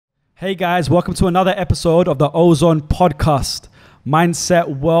Hey guys, welcome to another episode of the TheOZone podcast,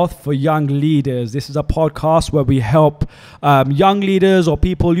 Mindset Wealth for Young Leaders. This is a podcast where we help young leaders or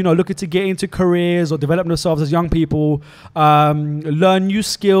people, looking to get into careers or develop themselves as young people, learn new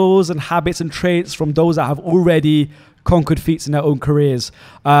skills and habits and traits from those that have already conquered feats in their own careers.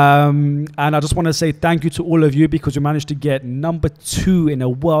 And I just want to say thank you to all of you because we managed to get number 2 in the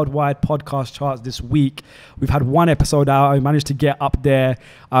worldwide podcast charts this week. We've had 1 episode out. We managed to get up there.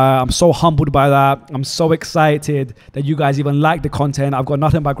 I'm so humbled by that. I'm so excited that you guys even like the content. I've got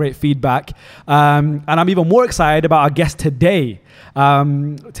nothing but great feedback. And I'm even more excited about our guest today.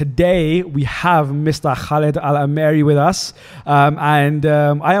 Today we have Mr. Khalid Al Ameri with us.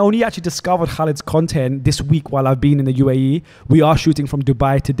 I only actually discovered Khalid's content this week while I've been in the UAE. We are shooting from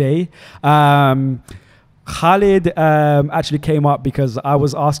Dubai today. Khalid actually came up because I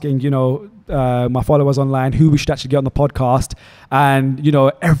was asking, my followers online who we should actually get on the podcast, and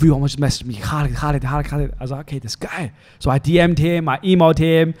everyone was just messaging me, Khalid. I was like, okay, this guy. So I DM'd him, I emailed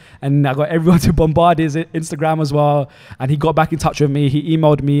him, and I got everyone to bombard his Instagram as well. And he got back in touch with me. He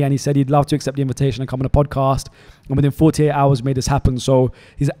emailed me and he said he'd love to accept the invitation and come on the podcast. And within 48 hours made this happen. So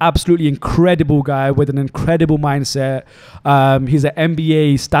he's an absolutely incredible guy with an incredible mindset. He's an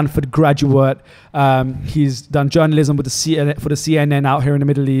MBA Stanford graduate. He's done journalism with for the CNN out here in the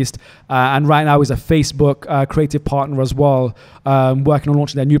Middle East. And right now he's a Facebook creative partner as well, working on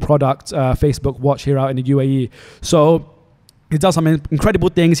launching their new product, Facebook Watch, here out in the UAE. So he does some incredible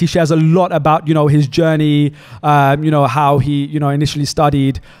things. He shares a lot about, his journey, how he, initially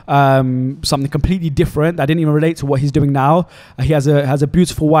studied something completely different that didn't even relate to what he's doing now. He has a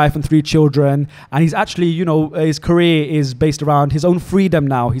beautiful wife and 3 children. And he's actually, his career is based around his own freedom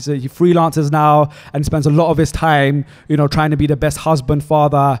now. He freelances now and spends a lot of his time, trying to be the best husband,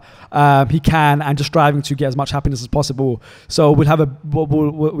 father he can, and just striving to get as much happiness as possible. So we had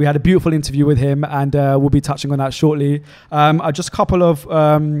a beautiful interview with him, and we'll be touching on that shortly. Just a couple of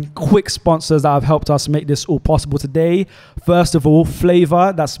quick sponsors that have helped us make this all possible today. First of all,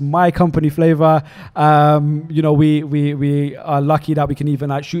 Flavor. That's my company, Flavor. We are lucky that we can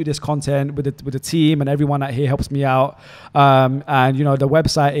even shoot this content with the team, and everyone out here helps me out. And the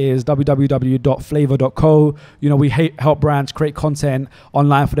website is www.flavor.co. We help brands create content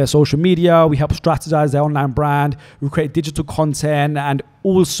online for their social media. We help strategize their online brand. We create digital content and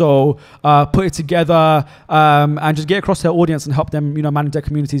also put it together and just get across their audience and help them manage their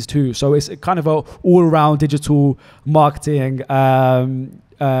communities too. So it's kind of a all-around digital marketing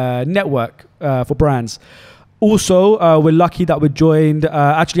network for brands. Also, we're lucky that we're joined,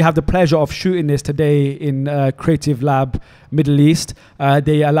 actually have the pleasure of shooting this today in Creative Lab Middle East.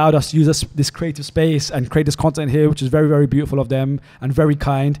 They allowed us to use this creative space and create this content here, which is very, very beautiful of them and very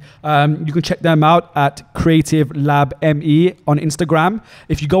kind. You can check them out at Creative Lab ME on Instagram.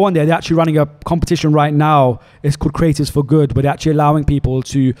 If you go on there, they're actually running a competition right now. It's called Creatives for Good, but they're actually allowing people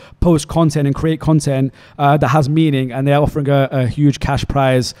to post content and create content that has meaning, and they're offering a huge cash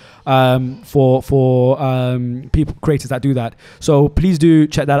prize for people, creators that do that. So please do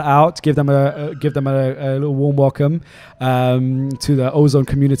check that out. Give them a little warm welcome to the TheOZone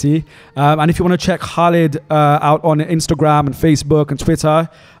community. And if you want to check Khalid out on Instagram and Facebook and Twitter,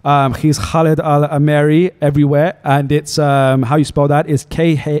 he's Khalid Al Ameri everywhere, and it's how you spell that is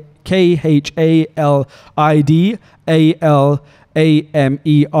KHALIDALAMERI.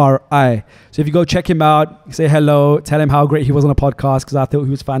 So if you go check him out, say hello, tell him how great he was on the podcast, because I thought he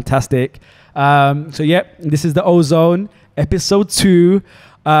was fantastic. So yeah, this is the TheOZone episode 2,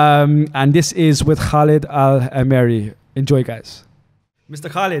 and this is with Khalid Al Ameri. Enjoy, guys. Mr.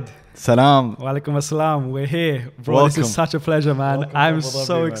 Khalid. Salam. Wa alaikum assalam. We're here. Bro, Welcome. This is such a pleasure, man. Welcome. I'm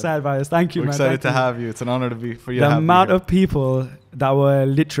so excited by this. Thank you, We're man. excited to have you. It's an honor to be for you. The amount of people that were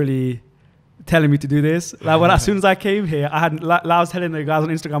literally telling me to do this. Like as soon as I came here, I was telling the guys on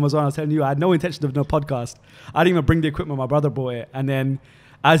Instagram as well, I was telling you, I had no intention of no podcast. I didn't even bring the equipment. My brother brought it. And then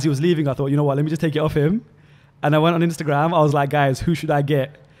as he was leaving, I thought, you know what, let me just take it off him. And I went on Instagram. I was like, guys, who should I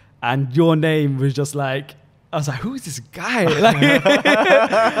get? And your name was just like, I was like, who is this guy? Like,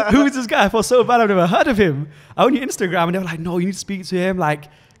 who is this guy? I felt so bad. I've never heard of him. I only Instagram, and they were like, no, you need to speak to him. Like,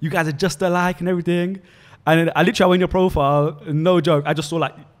 you guys are just alike and everything. And then I literally went on your profile, no joke, I just saw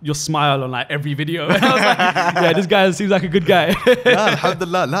like your smile on like every video. And I was like, yeah, this guy seems like a good guy. Yeah,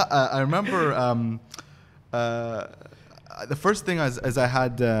 alhamdulillah. I remember the first thing is I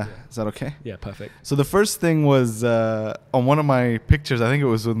had. Is that okay? Yeah, perfect. So the first thing was on one of my pictures. I think it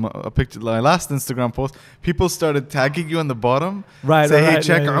was with a picture, my last Instagram post. People started tagging you on the bottom. Right. Say, hey, right,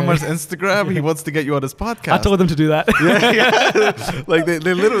 check yeah, Omar's Instagram. He wants to get you on his podcast. I told them to do that. yeah. Like they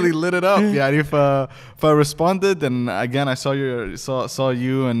literally lit it up. Yeah. And if I responded, and again I saw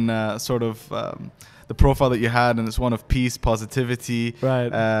you and sort of. The profile that you had, and it's one of peace, positivity.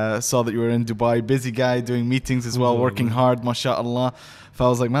 Right. Saw that you were in Dubai, busy guy, doing meetings as well, working hard, mashallah. So I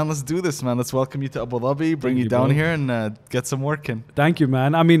was like, man, let's do this, man. Let's welcome you to Abu Dhabi, bring you down here, and get some work in. Thank you,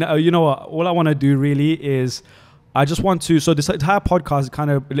 man. I mean, you know what? All I want to do really is, I just want to. So this entire podcast,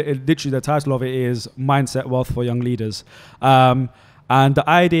 kind of literally, the title of it is Mindset Wealth for Young Leaders, and the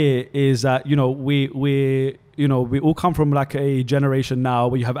idea is that we all come from like a generation now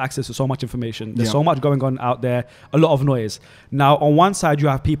where you have access to so much information. There's so much going on out there, a lot of noise. Now, on one side, you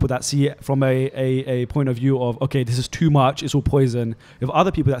have people that see it from a point of view of, okay, this is too much, it's all poison. You have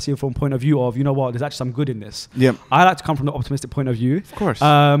other people that see it from a point of view of, you know what, there's actually some good in this. Yeah. I like to come from the optimistic point of view. Of course.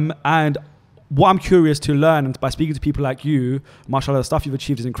 And what I'm curious to learn, and by speaking to people like you, mashallah, the stuff you've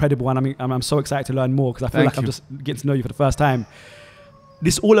achieved is incredible, and I'm so excited to learn more because I feel like I'm just getting to know you for the first time.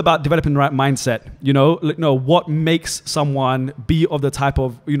 This is all about developing the right mindset, what makes someone be of the type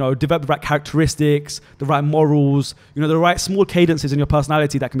of, develop the right characteristics, the right morals, the right small cadences in your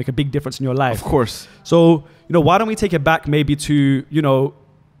personality that can make a big difference in your life. Of course. So, why don't we take it back maybe to,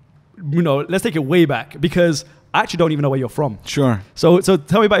 let's take it way back, because I actually don't even know where you're from. Sure. So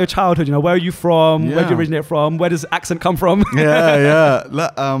tell me about your childhood. Where are you from? Yeah. Where do you originate from? Where does accent come from? yeah.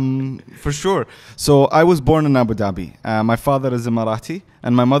 For sure. So I was born in Abu Dhabi. My father is Emirati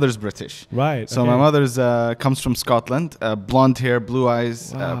and my mother's British. Right. So my mother's comes from Scotland. Blonde hair, blue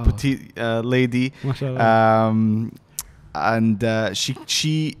eyes, wow. petite lady. And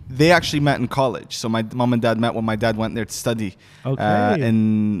they actually met in college. So my mom and dad met when my dad went there to study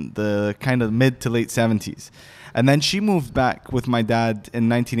in the kind of mid to late 70s. And then she moved back with my dad in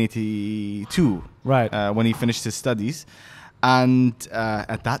 1982, right? When he finished his studies. And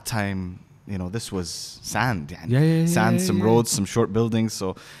at that time, this was sand. Sand, some roads, some short buildings.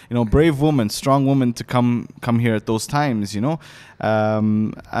 So, brave woman, strong woman to come here at those times,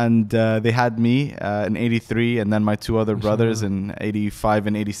 And they had me in 83 and then my two other brothers in 85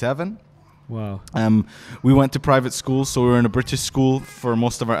 and 87. Wow. We went to private school, so we were in a British school for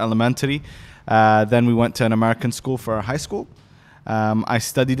most of our elementary. Then we went to an American school for our high school. I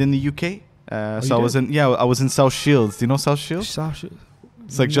studied in the UK. So I was in South Shields. Do you know South Shields? South Shields.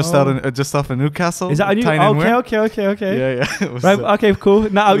 It's like just off of Newcastle. Is that a new? Okay. Yeah. Right. Okay. Cool.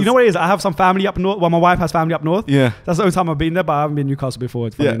 Now you know what it is. I have some family up north. Well, my wife has family up north. Yeah. That's the only time I've been there, but I haven't been in Newcastle before.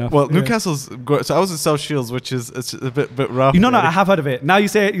 It's funny enough. Well, Newcastle's good. So I was in South Shields, which is it's a bit rough. No, I have heard of it. Now you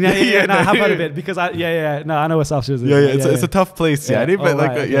say it. No, I have heard of it because I know where South Shields is. It's a tough place.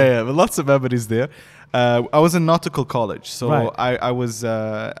 But lots of memories there. I was in nautical college, so I was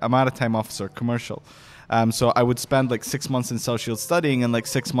a maritime officer, commercial. So I would spend like 6 months in South Shields studying and like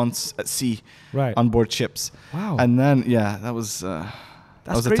 6 months at sea on board ships. Wow. And then, that was that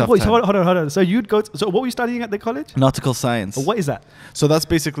was a tough time. So hold on. So so what were you studying at the college? Nautical science. What is that? So that's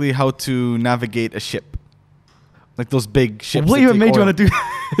basically how to navigate a ship. Like those big ships. What even made you want to do?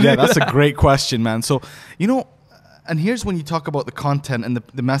 Yeah, that's a great question, man. So, and here's when you talk about the content and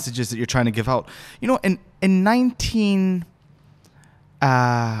the messages that you're trying to give out. In 19...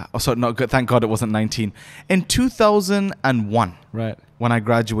 thank God it wasn't 19. In 2001, when I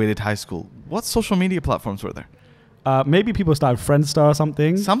graduated high school, what social media platforms were there? Maybe people started Friendster or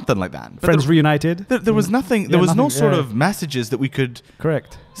something. Something like that. Friends Reunited. There was nothing. There was no sort of messages that we could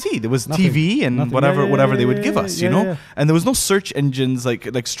see. There was TV and whatever they would give us, And there was no search engines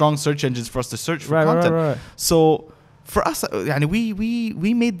like strong search engines for us to search for content. Right. So for us,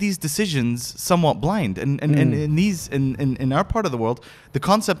 we made these decisions somewhat blind, and in our part of the world, the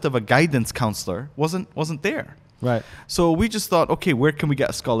concept of a guidance counselor wasn't there. Right. So we just thought, okay, where can we get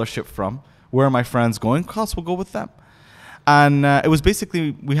a scholarship from? Where are my friends going? Class, we'll go with them. And it was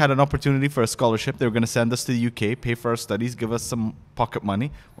basically, we had an opportunity for a scholarship. They were going to send us to the UK, pay for our studies, give us some pocket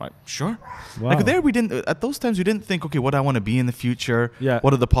money. Right, sure. Wow. Like there, at those times, we didn't think, okay, what do I want to be in the future? Yeah.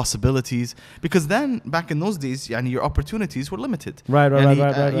 What are the possibilities? Because then, back in those days, your opportunities were limited. Right.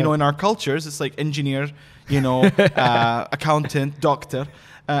 In our cultures, it's like engineer, accountant, doctor.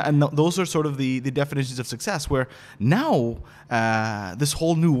 And those are sort of the definitions of success, where now this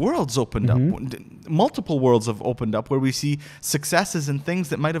whole new world's opened up. Multiple worlds have opened up where we see successes in things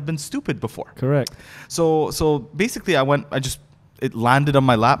that might have been stupid before. Correct. So basically it landed on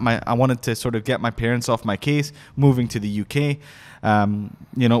my lap. I wanted to sort of get my parents off my case, moving to the UK.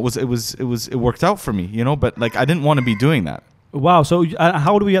 You know, it worked out for me, you know, but like I didn't want to be doing that. Wow. So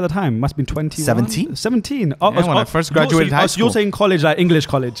how old were you at the time? Must have been 21? 17. 17. Oh, when I first graduated high school. You're saying college, like English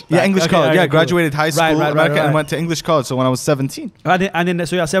college. Yeah, like, English college. Yeah, graduated high school in America and right. went to English college. So when I was 17. And then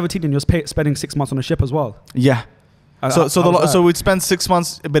so you're 17 and you're spending 6 months on a ship as well. Yeah. So we'd spend 6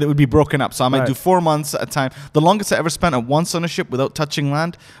 months, but it would be broken up. So I might do 4 months at a time. The longest I ever spent at once on a ship without touching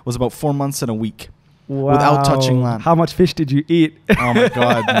land was about 4 months and a week. Wow. Without touching land. How much fish did you eat? Oh my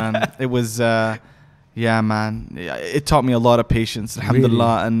God, man. It was... yeah, man. It taught me a lot of patience,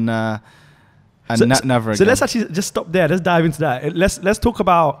 alhamdulillah, really? Never again. So let's actually just stop there. Let's dive into that. Let's talk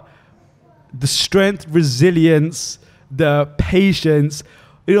about the strength, resilience, the patience.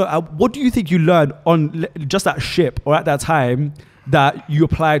 You know, what do you think you learned on just that ship or at that time that you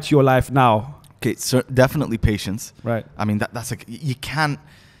apply to your life now? Okay, so definitely patience. Right. I mean, that's like, you can't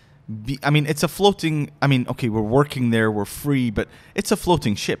be, I mean, it's a floating, I mean, okay, we're working there, we're free, but it's a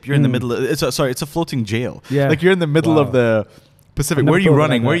floating ship. You're in the middle of, it's a floating jail. Yeah. Like you're in the middle of the Pacific. Where are you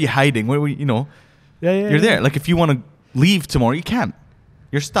running? Where are you hiding? Where you know? You're there. Like if you want to leave tomorrow, you can't.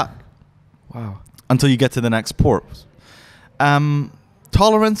 You're stuck. Wow. Until you get to the next port.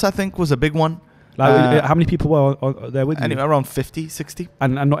 Tolerance, I think, was a big one. Like, how many people were there with you? Anyway, around 50, 60.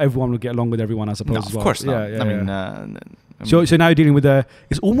 And not everyone would get along with everyone, I suppose. No, of course not. Yeah, I mean, so now you're dealing with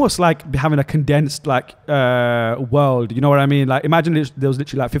it's almost like having a condensed world. You know what I mean? Like imagine there was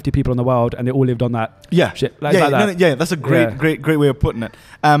literally like 50 people in the world and they all lived on that ship. Like that. Yeah, that's a great way of putting it.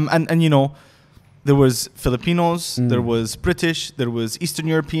 And you know, there was Filipinos, there was British, there was Eastern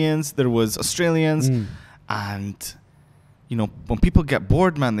Europeans, there was Australians, and you know, when people get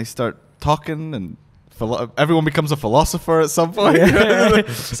bored, man, they start talking and everyone becomes a philosopher at some point.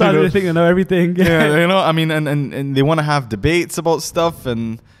 Starting to think they know everything. Yeah, you know, I mean, and they want to have debates about stuff,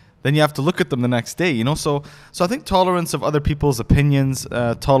 and then you have to look at them the next day, you know. So I think tolerance of other people's opinions,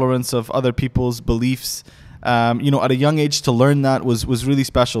 tolerance of other people's beliefs, you know, at a young age to learn that was really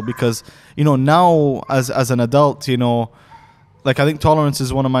special, because, you know, now as an adult, you know, like I think tolerance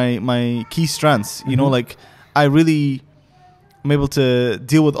is one of my key strengths, you know, like I'm able to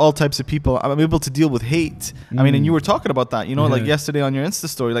deal with all types of people. I'm able to deal with hate. I mean, and you were talking about that, you know, like yesterday on your Insta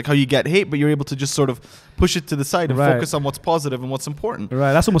story, like how you get hate, but you're able to just sort of push it to the side and focus on what's positive and what's important.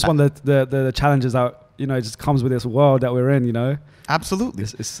 Right. That's almost one of the challenges that, you know, it just comes with this world that we're in, you know. Absolutely.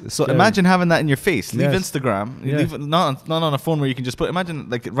 It's so imagine having that in your face. Leave Instagram. Yeah. Leave it, not on a phone where you can just put. Imagine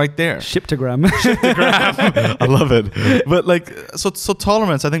like right there. Shiptogram. Shiptogram. I love it. But like so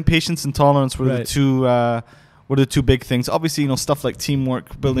tolerance. I think patience and tolerance were the two. Were the two big things. Obviously, you know, stuff like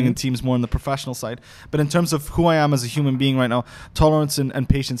teamwork, building in teams more on the professional side. But in terms of who I am as a human being right now, tolerance and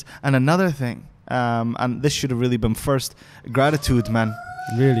patience. And another thing, and this should have really been first, gratitude, man.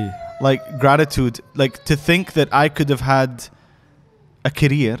 Really? Like gratitude. Like to think that I could have had a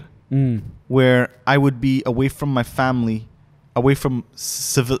career where I would be away from my family, away from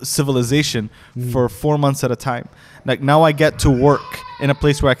civilization for 4 months at a time. Like now I get to work in a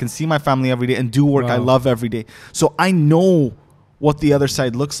place where I can see my family every day and do work I love every day. So I know what the other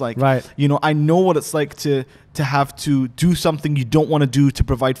side looks like. Right. You know, I know what it's like to have to do something you don't want to do to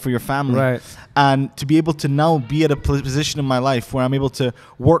provide for your family. Right. And to be able to now be at a position in my life where I'm able to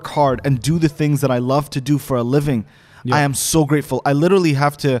work hard and do the things that I love to do for a living. I am so grateful. I literally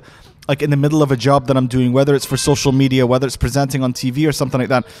have to, like in the middle of a job that I'm doing, whether it's for social media, whether it's presenting on TV or something like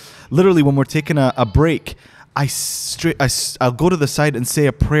that, literally when we're taking a break, I'll go to the side and say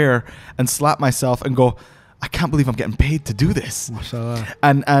a prayer and slap myself and go, I can't believe I'm getting paid to do this. Mashallah.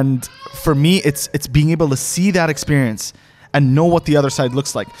 And for me, it's being able to see that experience and know what the other side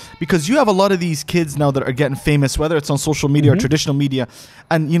looks like. Because you have a lot of these kids now that are getting famous, whether it's on social media or traditional media.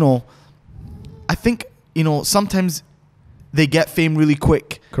 And, you know, I think, you know, sometimes they get fame really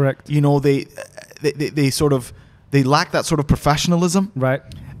quick. Correct. You know, they lack that sort of professionalism. Right.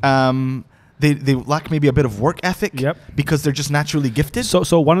 They lack maybe a bit of work ethic because they're just naturally gifted.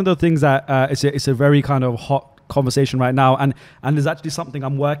 So one of the things that it's a very kind of hot conversation right now, and there's actually something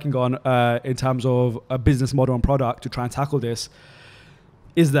I'm working on in terms of a business model and product to try and tackle this,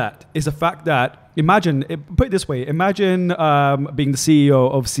 is the fact that put it this way, imagine being the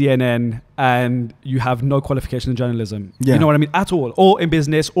CEO of CNN and you have no qualification in journalism. You know what I mean? At all, or in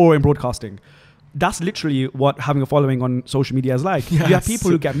business or in broadcasting. That's literally what having a following on social media is like. Yes. You have people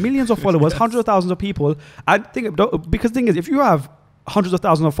who get millions of followers, hundreds of thousands of people. And because the thing is, if you have hundreds of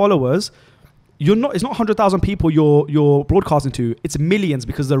thousands of followers, it's not 100,000 people you're broadcasting to. It's millions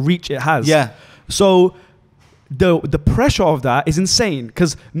because of the reach it has. Yeah. So the pressure of that is insane,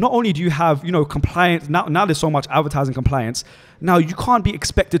 because not only do you have, you know, compliance, now there's so much advertising compliance. Now you can't be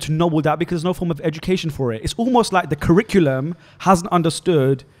expected to know all that because there's no form of education for it. It's almost like the curriculum hasn't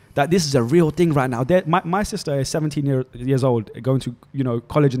understood that this is a real thing right now. My sister is 17 years old, going to, you know,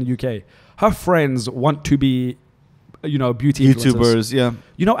 college in the UK. Her friends want to be, you know, beauty YouTubers, yeah.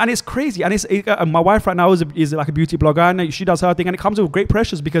 You know, and it's crazy. And my wife right now is like a beauty blogger, and she does her thing, and it comes with great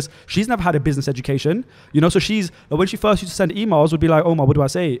pressures because she's never had a business education, you know. So when she first used to send emails, would be like, Omar, what do I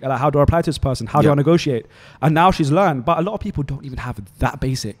say? Like, how do I reply to this person? How do I negotiate? And now she's learned. But a lot of people don't even have that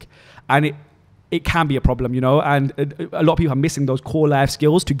basic, and it can be a problem, you know. And a lot of people are missing those core life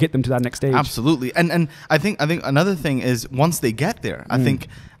skills to get them to that next stage. Absolutely. And I think another thing is, once they get there, I think.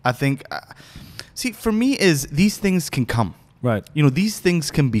 See, for me, is these things can come. Right. You know, these things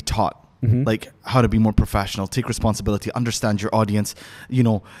can be taught. Like how to be more professional, take responsibility, understand your audience, you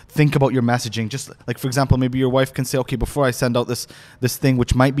know, think about your messaging. Just like, for example, maybe your wife can say, okay, before I send out this thing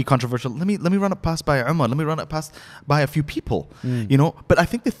which might be controversial, let me run it past by Omar, let me run it past by a few people, you know. But I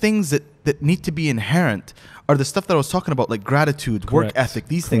think the things that need to be inherent are the stuff that I was talking about, like gratitude, work ethic,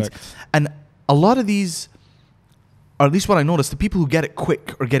 these things. And a lot of these, or at least what I noticed, the people who get it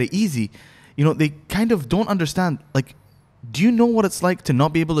quick or get it easy, you know, they kind of don't understand, like, do you know what it's like to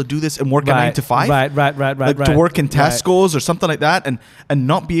not be able to do this and work a 9 to 5? Like to work in Tesco's or something like that, and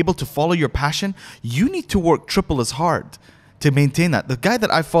not be able to follow your passion. You need to work triple as hard to maintain that. The guy that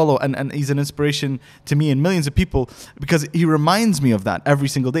I follow, and he's an inspiration to me and millions of people, because he reminds me of that every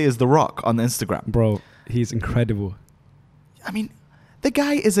single day, is The Rock on Instagram. Bro, he's incredible. I mean, the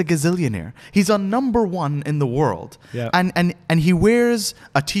guy is a gazillionaire. He's on #1 in the world. Yeah. And he wears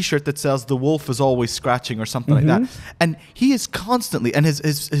a t-shirt that says "The wolf is always scratching" or something like that. And he is constantly, and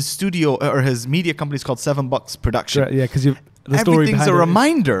his studio or his media company is called $7 Production. Yeah, because the story everything's a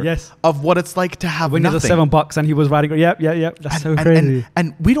reminder of what it's like to have when nothing. When you're $7 and he was writing, that's so crazy.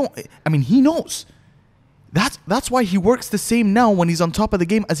 And we don't, I mean, he knows. That's why he works the same now when he's on top of the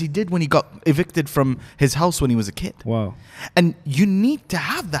game as he did when he got evicted from his house when he was a kid. Wow. And you need to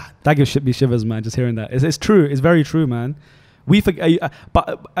have that. That gives me shivers, man, just hearing that. It's true. It's very true, man. We forget,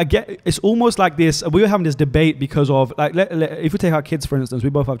 but again, it's almost like this. We were having this debate because of, like, if we take our kids, for instance, we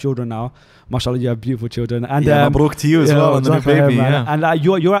both have children now. Mashallah, you have beautiful children. And mabruk to you as well, and the new baby. And like,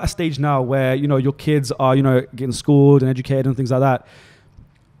 you're at a stage now where, you know, your kids are, you know, getting schooled and educated and things like that.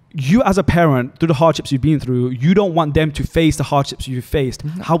 You as a parent, through the hardships you've been through, you don't want them to face the hardships you've faced.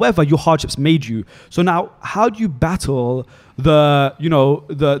 However, your hardships made you. So now, how do you battle the, you know,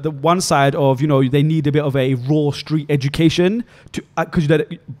 the one side of, you know, they need a bit of a raw street education to,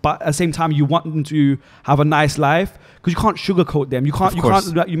 but at the same time you want them to have a nice life, because you can't sugarcoat them. You can't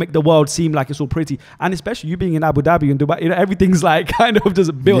you make the world seem like it's all pretty. And especially you being in Abu Dhabi and Dubai, you know, everything's like kind of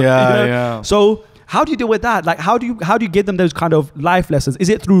just built. Yeah, you know? So how do you deal with that? Like, how do you give them those kind of life lessons? Is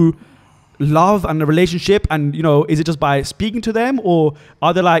it through love and a relationship, and, you know, is it just by speaking to them, or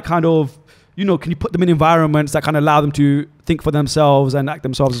are they like kind of, you know, can you put them in environments that kind of allow them to think for themselves and act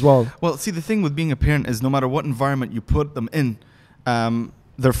themselves as well? Well, see, the thing with being a parent is no matter what environment you put them in,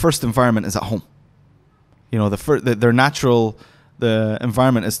 their first environment is at home. You know, their natural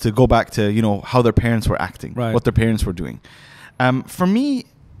environment is to go back to, you know, how their parents were acting, what their parents were doing. For me,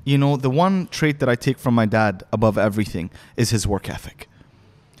 you know, the one trait that I take from my dad above everything is his work ethic.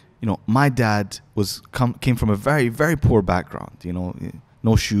 You know, my dad came from a very, very poor background, you know,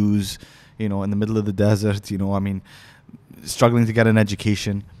 no shoes, you know, in the middle of the desert, you know, I mean, struggling to get an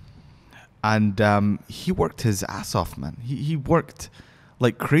education. And he worked his ass off, man. He worked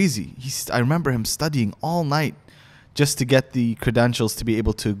like crazy. I remember him studying all night just to get the credentials to be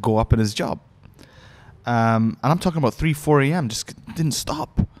able to go up in his job. And I'm talking about 3, 4 a.m. Just didn't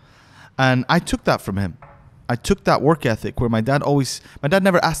stop. And I took that from him. I took that work ethic where my dad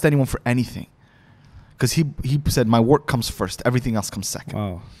never asked anyone for anything, because he said, my work comes first, everything else comes second.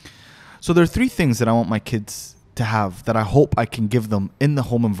 Wow. So there are 3 things that I want my kids to have that I hope I can give them in the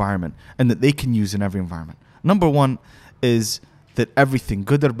home environment and that they can use in every environment. Number 1 is that everything,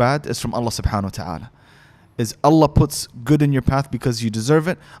 good or bad, is from Allah subhanahu wa ta'ala. Is Allah puts good in your path because you deserve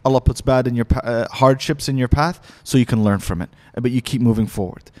it. Allah puts bad in your hardships in your path so you can learn from it. But you keep moving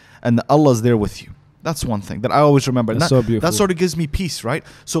forward. And Allah is there with you. That's one thing that I always remember. That's so beautiful. That sort of gives me peace, right?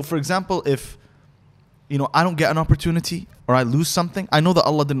 So for example, if, you know, I don't get an opportunity or I lose something, I know that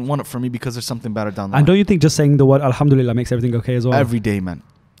Allah didn't want it for me because there's something better down the line. And don't you think just saying the word Alhamdulillah makes everything okay as well? Every day, man.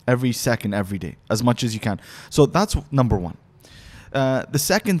 Every second, every day. As much as you can. So that's number 1. The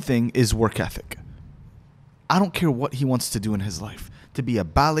second thing is work ethic. I don't care what he wants to do in his life. to be a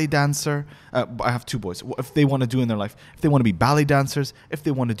ballet dancer. I have two boys. If they want to do in their life, if they want to be ballet dancers, if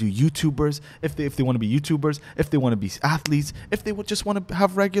they want to do YouTubers, if they want to be YouTubers, if they want to be athletes, if they would just want to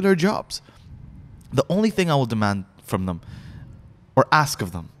have regular jobs. The only thing I will demand from them or ask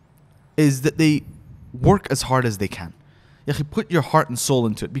of them is that they work as hard as they can. Put your heart and soul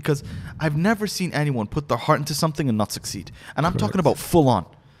into it, because I've never seen anyone put their heart into something and not succeed. And I'm talking about full on.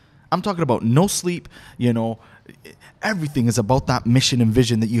 I'm talking about no sleep, everything is about that mission and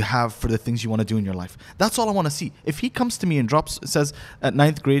vision that you have for the things you want to do in your life. That's all I want to see. If he comes to me and says at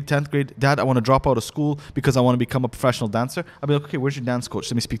 9th grade, 10th grade, Dad, I want to drop out of school because I want to become a professional dancer, I'll be like, okay, where's your dance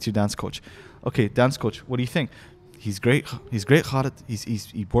coach? Let me speak to your dance coach. Okay, dance coach, what do you think? He's great. He's great, Khalid.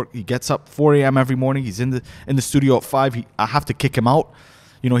 He gets up 4 a.m. every morning. He's in the studio at 5. I have to kick him out.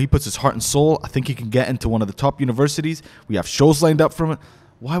 He puts his heart and soul. I think he can get into one of the top universities. We have shows lined up from it.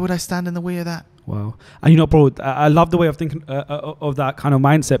 Why would I stand in the way of that? Wow. And bro, I love the way of thinking of that kind of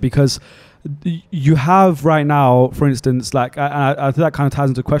mindset, because you have right now, for instance, like, I think that kind of ties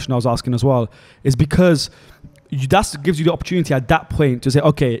into the question I was asking as well, is because that gives you the opportunity at that point to say,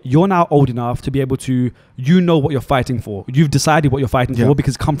 okay, you're now old enough to be able to, what you're fighting for. You've decided what you're fighting for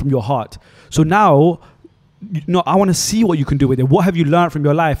because it's come from your heart. So now, I want to see what you can do with it. What have you learned from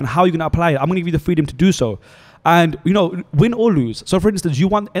your life and how are you going to apply it? I'm going to give you the freedom to do so. And, win or lose. So for instance, you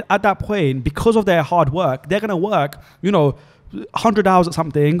want at that point, because of their hard work, they're going to work, 100 hours at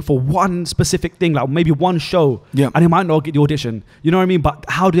something for one specific thing, like maybe one show, and they might not get the audition. You know what I mean? But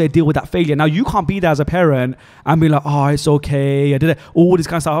how do they deal with that failure? Now, you can't be there as a parent and be like, oh, it's okay, I did it, all this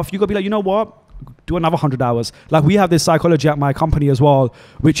kind of stuff. You got to be like, you know what? Do another 100 hours. Like, we have this psychology at my company as well,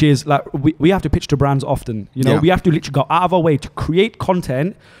 which is like, we have to pitch to brands often. We have to literally go out of our way to create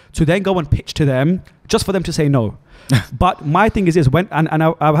content to then go and pitch to them just for them to say no. But my thing is when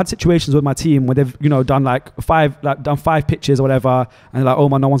I've had situations with my team where they've done done 5 pitches or whatever, and they're like,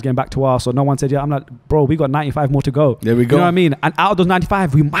 Omar, no one's getting back to us, or no one said yeah. I'm like, bro, we got 95 more to go. There we go. You know what I mean? And out of those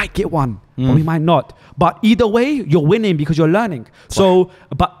 95, we might get one, but we might not. But either way, you're winning because you're learning. So,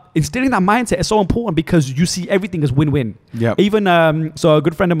 but instilling that mindset is so important, because you see everything as win-win. Yeah. Even so, a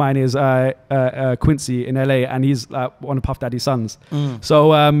good friend of mine is Quincy in LA, and he's one of Puff Daddy's sons. So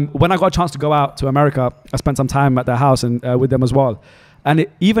when I got a chance to go out to America, I spent some time at their house and with them as well. And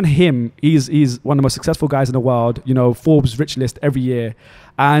even him, he's one of the most successful guys in the world. Forbes Rich List every year,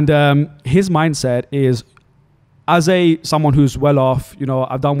 and his mindset is, as someone who's well off,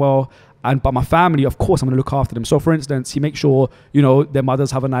 I've done well. But my family, of course, I'm going to look after them. So, for instance, he makes sure, their mothers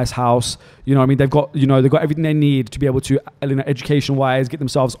have a nice house. They've got everything they need to be able to, education-wise, get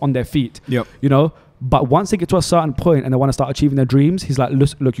themselves on their feet. Yep. But once they get to a certain point and they want to start achieving their dreams, he's like,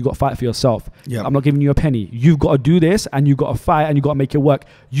 look, you got to fight for yourself. Yep. I'm not giving you a penny. You've got to do this, and you've got to fight, and you've got to make it work.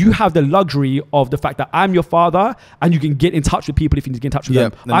 You have the luxury of the fact that I'm your father, and you can get in touch with people if you need to get in touch with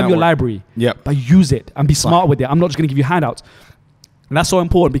them. I'm your library. Yep. But use it and be smart with it. I'm not just going to give you handouts. And that's so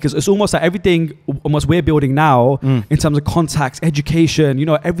important, because it's almost like everything almost we're building now in terms of contacts, education,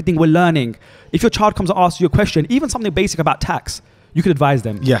 everything we're learning. If your child comes and asks you a question, even something basic about tax, you could advise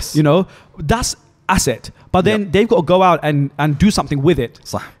them. Yes. That's asset. But then they've got to go out and do something with it.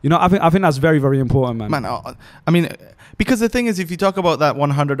 I think that's very, very important, man. Because the thing is, if you talk about that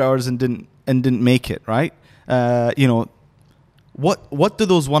 100 hours and didn't make it, right? What do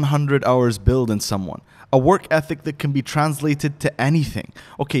those 100 hours build in someone? A work ethic that can be translated to anything.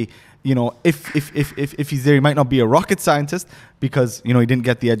 Okay, if he's there, he might not be a rocket scientist because, he didn't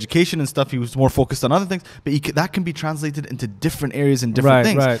get the education and stuff. He was more focused on other things. But that can be translated into different areas and different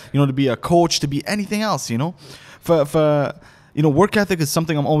things. Right. To be a coach, to be anything else, For work ethic is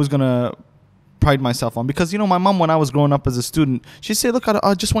something I'm always going to pride myself on. Because, my mom, when I was growing up as a student, she'd say, look,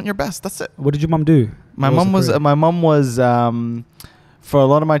 I just want your best. That's it. What did your mom do? My mom was for a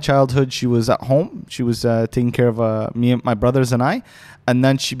lot of my childhood, she was at home. She was taking care of me and my brothers and I. And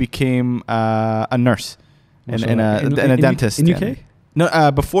then she became a nurse and a dentist. In UK?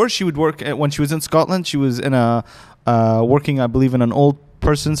 No, before she would work, when she was in Scotland, she was in working, I believe, in an old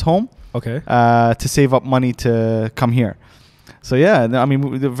person's home. Okay. To save up money to come here. So yeah,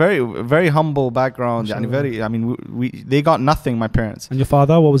 the very, very humble background. They got nothing, my parents. And your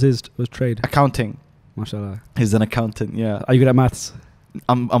father, what was his trade? Accounting. Mashallah. He's an accountant, yeah. Are you good at maths?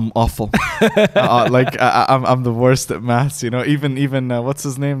 I'm awful. I'm the worst at maths. Even what's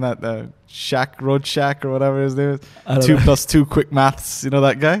his name? That Road Shack or whatever his name is. 2 + 2 quick maths.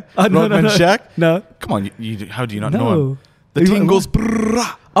 That guy? No. Shack? No. Come on, how do you not know him? The team goes.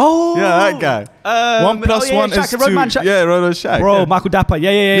 Oh, Yeah, that guy. 1 plus 1 is 2. Yeah, Ronan Shaq. Bro, yeah. Michael Dapper.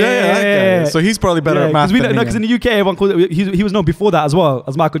 Yeah. So he's probably better at math than me. Because in the UK, everyone called it, he was known before that as well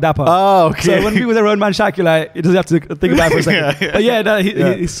as Michael Dapper. Oh, okay. So when people say Ronan Shaq, you're like, you just have to think about it for a second. But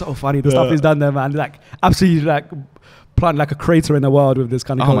yeah, he's so funny. The stuff he's done there, man. Like, absolutely, like, planted like a crater in the world with this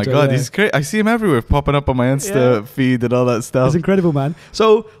kind of culture. Oh my God, he's great. I see him everywhere, popping up on my Insta feed and all that stuff. It's incredible, man.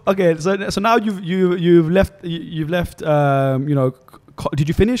 So okay, so now you've left did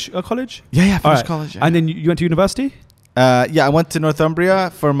you finish college? Yeah, I finished college. Yeah. And then you went to university? Yeah, I went to Northumbria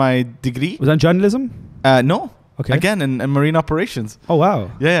for my degree. Was that in journalism? No. Okay. Again, in marine operations. Oh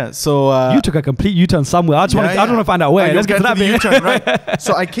wow. Yeah. So you took a complete U-turn somewhere. I just want to find out where. Let's get to that U-turn, right?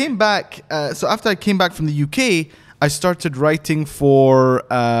 So I came back. So after I came back from the UK, I started writing for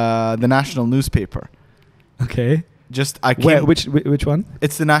the national newspaper. Okay. Which one?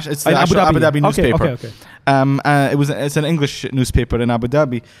 It's the Abu Dhabi newspaper. Okay. It's an English newspaper in Abu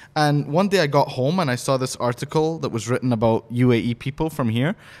Dhabi. And one day I got home and I saw this article that was written about UAE people from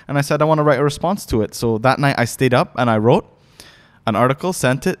here, and I said I want to write a response to it. So that night I stayed up and I wrote an article,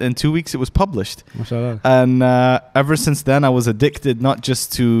 sent it. In 2 weeks it was published. Mashallah. And ever since then I was addicted not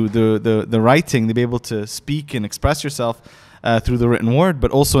just to the writing, to be able to speak and express yourself through the written word,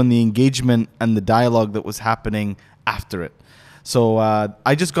 but also in the engagement and the dialogue that was happening after it. So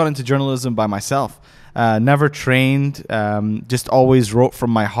I just got into journalism by myself. Never trained, just always wrote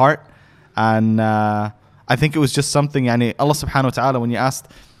from my heart. And I think it was just something, Allah subhanahu wa ta'ala, when you asked,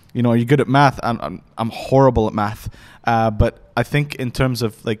 are you good at math? I'm horrible at math. But I think in terms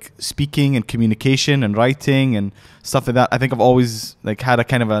of like speaking and communication and writing and stuff like that, I think I've always like had a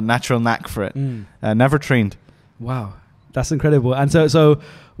kind of a natural knack for it. Never trained. Wow. That's incredible. And so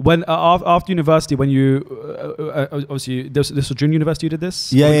when after university, when you obviously this was during university you did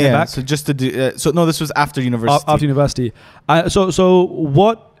this? Yeah. Back? So just to do. No, this was after university. After university. So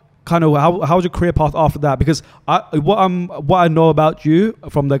what kind of how was your career path after that? Because what I know about you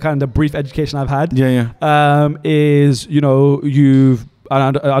from the kind of the brief education I've had. Is you've,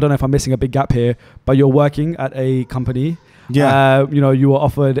 and I don't know if I'm missing a big gap here, but you're working at a company. Yeah. You were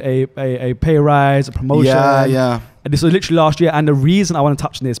offered a pay rise, a promotion. Yeah. And this was literally last year. And the reason I want to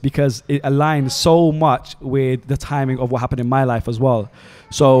touch on this because it aligns so much with the timing of what happened in my life as well.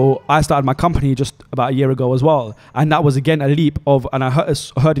 So I started my company just about a year ago as well. And that was again a leap of, and I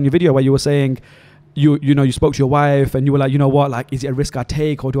heard in your video where you were saying, you spoke to your wife and you were like, like, is it a risk I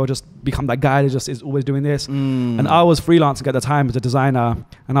take or do I just become that guy that just is always doing this? And I was freelancing at the time as a designer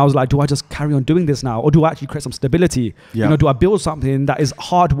and I was like, do I just carry on doing this now or do I actually create some stability? Do I build something that is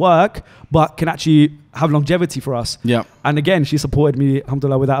hard work but can actually have longevity for us? And again, she supported me,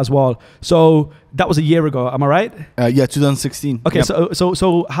 alhamdulillah, with that as well. So that was a year ago, am I right? 2016. Okay,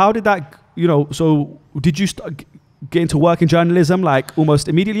 so how did that, so did you get into work in journalism like almost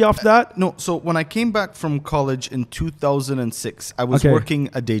immediately after that? No, so when I came back from college in 2006, I was working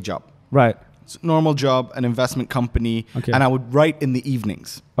a day job. Right. It's a normal job, an investment company, and I would write in the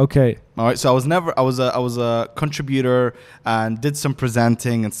evenings. Okay. All right. So I was a contributor and did some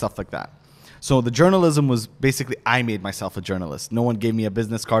presenting and stuff like that. So the journalism was basically I made myself a journalist. No one gave me a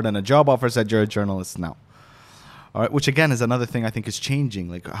business card and a job offer said you're a journalist now. All right, which again is another thing I think is changing.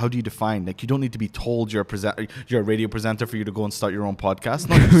 Like, how do you define? Like, you don't need to be told you're a radio presenter for you to go and start your own podcast.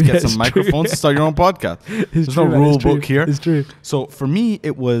 No, you just get some microphones and start your own podcast. There's no rule book here. It's true. So for me,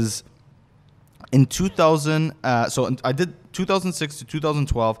 it was in 2000. I did 2006 to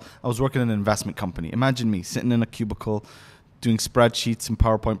 2012. I was working in an investment company. Imagine me sitting in a cubicle, doing spreadsheets and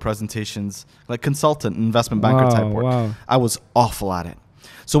PowerPoint presentations, like consultant, investment banker type work. Wow. I was awful at it.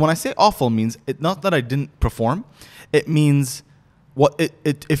 So when I say awful, means not that I didn't perform. It means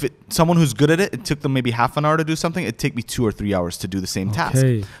someone who's good at it, it took them maybe half an hour to do something. It'd take me 2 or 3 hours to do the same task.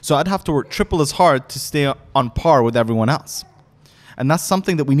 So I'd have to work triple as hard to stay on par with everyone else. And that's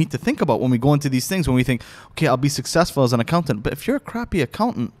something that we need to think about when we go into these things. When we think, okay, I'll be successful as an accountant. But if you're a crappy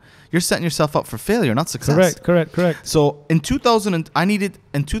accountant, you're setting yourself up for failure, not success. Correct. So in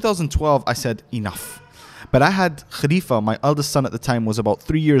 2012, I said enough. But I had Khalifa, my eldest son at the time, was about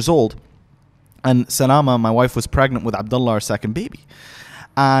 3 years old. And Salama, my wife, was pregnant with Abdullah, our second baby.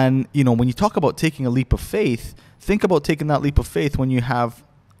 And, when you talk about taking a leap of faith, think about taking that leap of faith when you have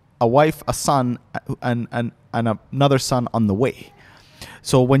a wife, a son, and another son on the way.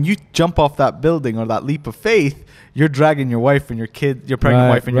 So when you jump off that building or that leap of faith, you're dragging your wife and your kid, your pregnant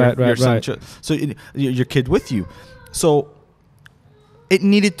wife and your son. So your kid with you. So it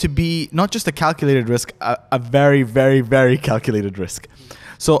needed to be not just a calculated risk, a very, very, very calculated risk.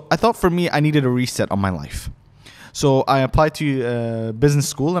 So I thought for me, I needed a reset on my life. So I applied to business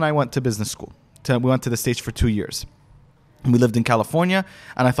school and I went to business school. We went to the States for 2 years. We lived in California,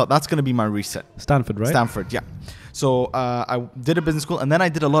 and I thought that's going to be my reset. Stanford, right? Stanford, yeah. So I did a business school, and then I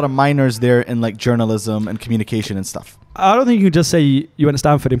did a lot of minors there in like journalism and communication and stuff. I don't think you can just say you went to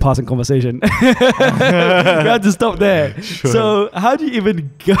Stanford in passing conversation. We had to stop there. Sure. So how do you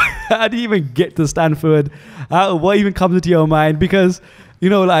even get to Stanford? What even comes into your mind? Because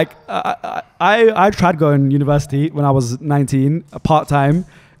like I tried going to university when I was 19, part-time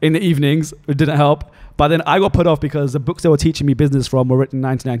in the evenings. It didn't help. But then I got put off because the books they were teaching me business from were written in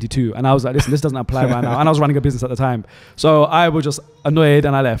 1992. And I was like, listen, this doesn't apply right now. And I was running a business at the time. So I was just annoyed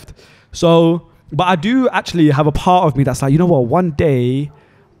and I left. So, but I do actually have a part of me that's like, you know what, one day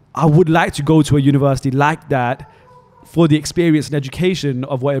I would like to go to a university like that for the experience and education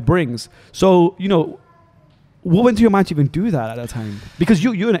of what it brings. So, what went through your mind to even do that at that time? Because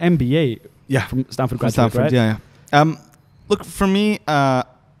you're an MBA from Stanford graduate, right? Yeah. Look, for me,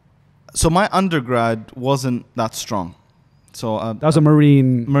 so my undergrad wasn't that strong. So that was a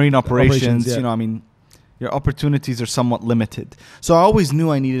marine operations. Yeah. Your opportunities are somewhat limited. So I always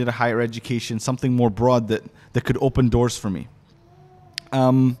knew I needed a higher education, something more broad that could open doors for me.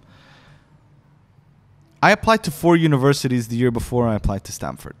 I applied to 4 universities the year before I applied to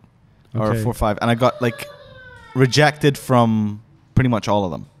Stanford, or 4 or 5, and I got rejected from pretty much all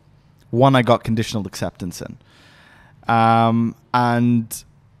of them. One I got conditional acceptance in, and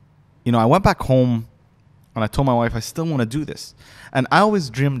I went back home and I told my wife I still want to do this. And I always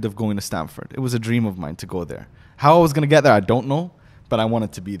dreamed of going to Stanford. It was a dream of mine to go there. How I was going to get there, I don't know, but I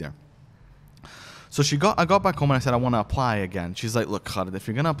wanted to be there. So I got back home and I said, I want to apply again. She's like, look, Khalid, if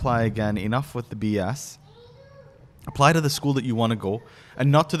you're going to apply again, enough with the BS. Apply to the school that you want to go,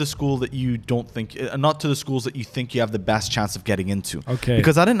 and not to the school that you don't think, not to the schools that you think you have the best chance of getting into. Okay.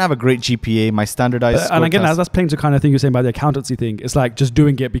 Because I didn't have a great GPA, my standardized score and again, test. that's playing to kind of thing you're saying about the accountancy thing. It's like just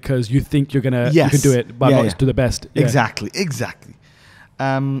doing it because you think you can do it, but not to the best. Yeah. Exactly.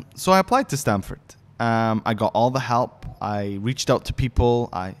 So I applied to Stanford. I got all the help. I reached out to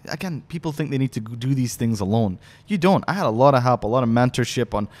people. People think they need to do these things alone. You don't. I had a lot of help, a lot of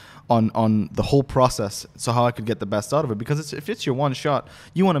mentorship on the whole process, so how I could get the best out of it. Because if it's your one shot,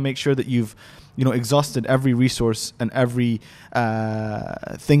 you want to make sure that you've exhausted every resource and every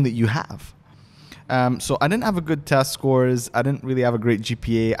thing that you have. So I didn't have a good test scores. I didn't really have a great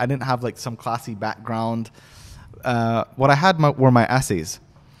GPA. I didn't have some classy background. What I had were my essays.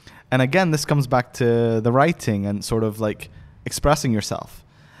 And again, this comes back to the writing and sort of expressing yourself.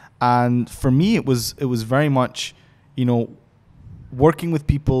 And for me, it was very much, working with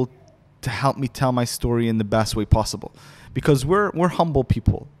people to help me tell my story in the best way possible. Because we're humble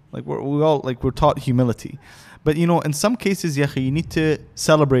people. We're taught humility. But in some cases, you need to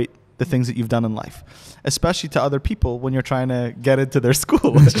celebrate the things that you've done in life, especially to other people when you're trying to get into their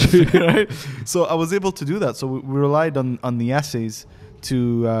school. Right? So I was able to do that. So we relied on the essays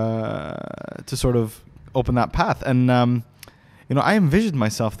to sort of open that path. And I envisioned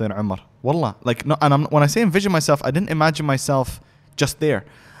myself there, Omar. Wallah. When I say envision myself, I didn't imagine myself just there.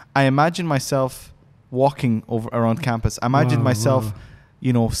 I imagined myself walking around campus. I imagined myself,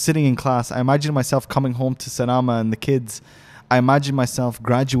 sitting in class. I imagined myself coming home to Sanama and the kids. I imagined myself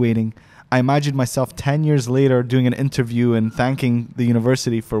graduating. I imagined myself 10 years later doing an interview and thanking the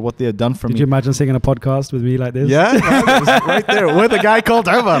university for what they had done for me. Did you imagine singing a podcast with me like this? Yeah, it was right there with a guy called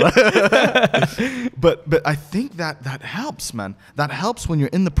Omar. But I think that helps, man. That helps when you're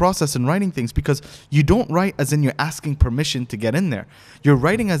in the process and writing things, because you don't write as in you're asking permission to get in there. You're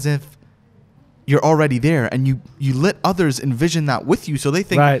writing as if you're already there, and you let others envision that with you, so they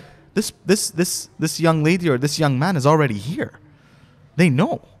think right. this young lady or this young man is already here. They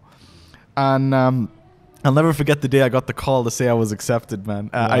know. And I'll never forget the day I got the call to say I was accepted, man.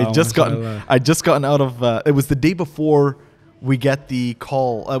 I just gotten out of. It was the day before we get the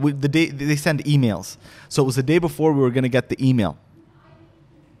call. The day they send emails, so it was the day before we were going to get the email.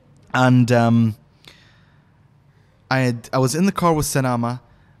 And I was in the car with Sanama,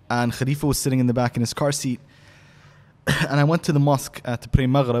 and Khalifa was sitting in the back in his car seat. And I went to the mosque to pray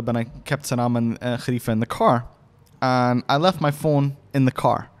Maghrib, and I kept Sanama and Khalifa in the car, and I left my phone in the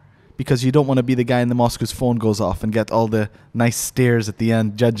car. Because you don't want to be the guy in the mosque whose phone goes off and get all the nice stares at the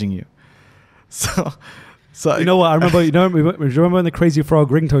end judging you. So you know what? I remember. Remember when the Crazy Frog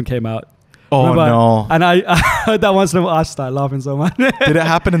ringtone came out? Oh, no! And I heard that once, and I started laughing so much. Did it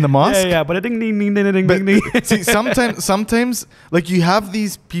happen in the mosque? Yeah. But ding ding ding ding ding ding ding. See, sometimes you have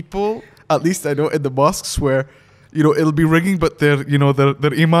these people. At least I know in the mosques where you know, it'll be ringing, but their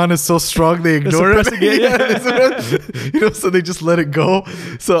iman is so strong they ignore it. You know, so they just let it go.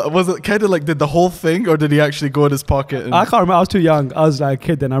 So was it kind of like, did the whole thing, or did he actually go in his pocket? I can't remember. I was too young. I was like a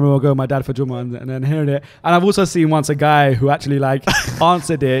kid then. I remember going with my dad for Jummah and then hearing it. And I've also seen once a guy who actually like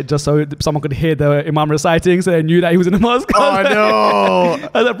answered it just so someone could hear the imam reciting, so they knew that he was in the mosque. Oh no!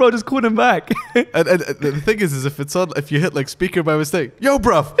 I was like, bro, just call him back. and the thing is if you hit like speaker by mistake, yo,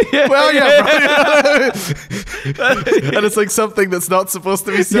 bruv, well, yeah, bro. And it's like something that's not supposed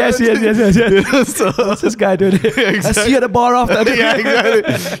to be said. Yes. You know, so what's this guy doing? Exactly. I see you at the bar after. Yeah,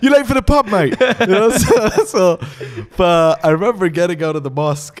 exactly. You late for the pub, mate? You know, but I remember getting out of the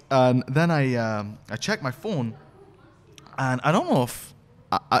mosque, and then I checked my phone, and I don't know if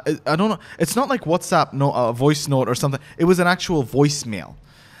I don't know. It's not like WhatsApp, voice note or something. It was an actual voicemail,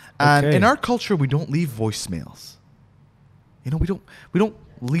 and in our culture, we don't leave voicemails. You know, we don't.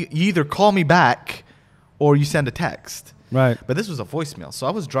 You either call me back, or you send a text. Right. But this was a voicemail. So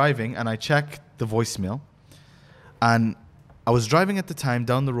I was driving and I checked the voicemail. And I was driving at the time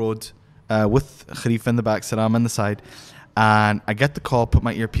down the road with Khalifa in the back, Saram on the side. And I get the call, put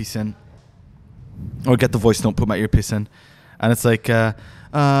my earpiece in. Or get the voice note, put my earpiece in. And it's like,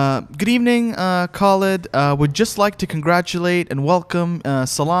 good evening, Khalid. Would just like to congratulate and welcome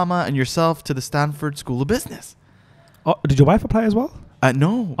Salama and yourself to the Stanford School of Business. Oh, did your wife apply as well?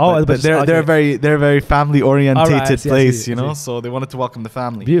 No. Oh, but they're a very family orientated place, you know. I see. So they wanted to welcome the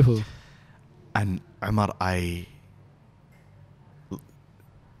family. Beautiful. And Omar, I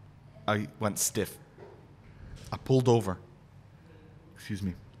went stiff. I pulled over. Excuse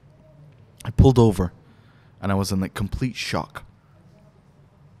me. I pulled over, and I was in like complete shock.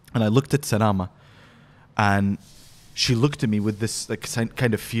 And I looked at Salama, and she looked at me with this like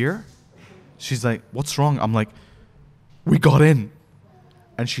kind of fear. She's like, "What's wrong?" I'm like, "We got in."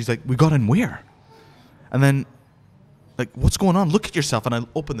 And she's like, "We got in where?" And then, like, "What's going on? Look at yourself." And I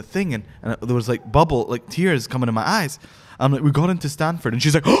opened the thing, and there was like tears coming in my eyes. I'm like, "We got into Stanford." And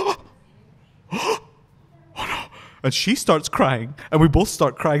she's like, "Oh no." And she starts crying, and we both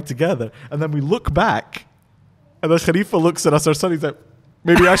start crying together. And then we look back, and then Khalifa looks at us, our son, he's like,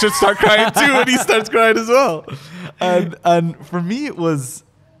 "Maybe I should start crying too." And he starts crying as well. And for me, it was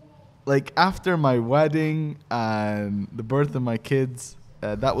like after my wedding and the birth of my kids,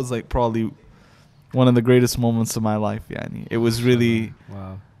 that was like probably one of the greatest moments of my life. Yani. It was really,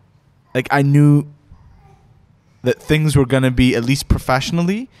 like I knew that things were going to be, at least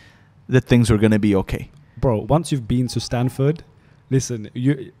professionally, that things were going to be okay. Bro, once you've been to Stanford, listen,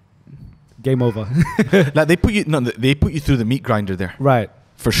 game over. Like they put you through the meat grinder there. Right.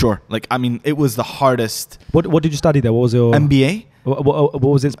 For sure. Like, I mean, it was the hardest. What did you study there? What was your MBA? What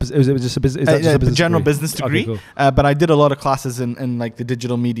was it? Was it just a business? General business degree. Okay, cool. But I did a lot of classes in like the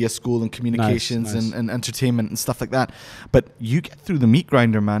digital media school and communications Nice. And entertainment and stuff like that. But you get through the meat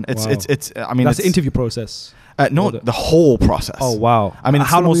grinder, man. It's I mean, that's the interview process. No, the whole process. Oh wow! I mean,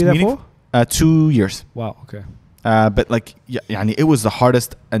 how long were you there for? 2 years. Wow. Okay. But like, it was the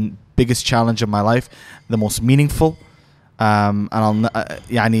hardest and biggest challenge of my life, the most meaningful, and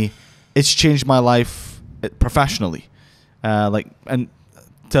it's changed my life professionally, and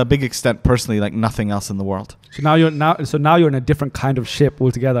to a big extent personally, like nothing else in the world. So now you're in a different kind of ship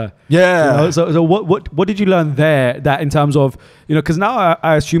altogether. Yeah. You know? So what did you learn there that in terms of, you know, because now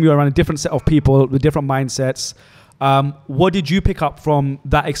I assume you're around a different set of people with different mindsets. What did you pick up from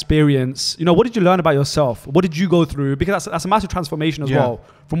that experience? You know, what did you learn about yourself? What did you go through? Because that's a massive transformation as well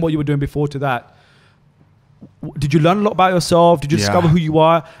from what you were doing before to that. Did you learn a lot about yourself? Did you discover who you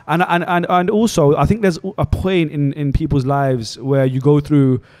are? And also, I think there's a point in people's lives where you go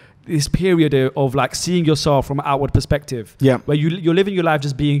through this period of like seeing yourself from an outward perspective. Yeah. Where you're living your life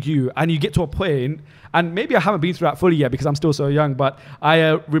just being you, and you get to a point, and maybe I haven't been through that fully yet because I'm still so young, but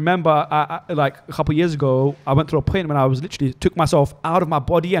I remember like a couple of years ago, I went through a point when I was literally took myself out of my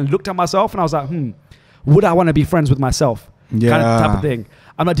body and looked at myself, and I was like, would I want to be friends with myself? Kind of type of thing.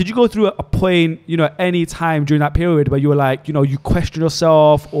 I'm like, did you go through a point, you know, any time during that period where you were like, you know, you questioned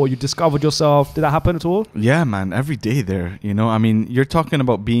yourself or you discovered yourself? Did that happen at all? Yeah, man. Every day there, you know, I mean, you're talking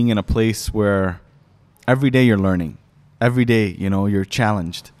about being in a place where every day you're learning. Every day, you know, you're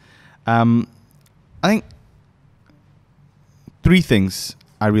challenged. I think 3 things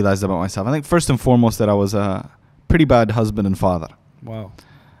I realized about myself. I think first and foremost that I was a pretty bad husband and father. Wow.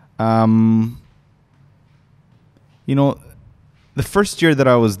 You know, the first year that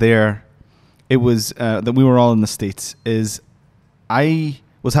I was there, it was that we were all in the States, is I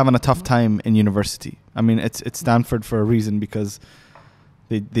was having a tough time in university. I mean, it's Stanford for a reason because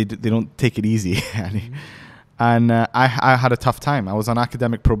they don't take it easy. And I had a tough time. I was on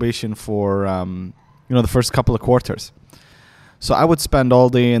academic probation for the first couple of quarters. So I would spend all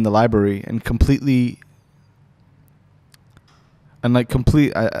day in the library and completely, and like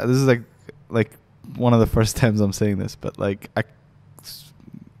this is like one of the first times I'm saying this, but like I'm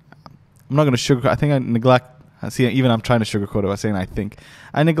not going to sugarcoat. I think I neglect. See, even I'm trying to sugarcoat it by saying I think.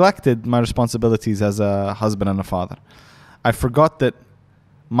 I neglected my responsibilities as a husband and a father. I forgot that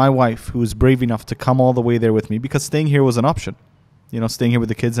my wife, who was brave enough to come all the way there with me, because staying here was an option. Staying here with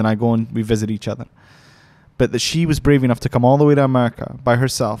the kids, and I go and we visit each other. But that she was brave enough to come all the way to America by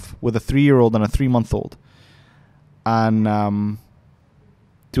herself with a 3-year-old and a 3-month-old, and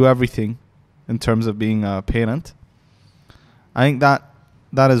do everything in terms of being a parent. I think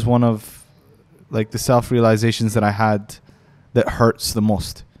that is one of like the self-realizations that I had that hurts the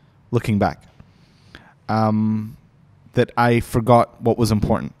most looking back. That I forgot what was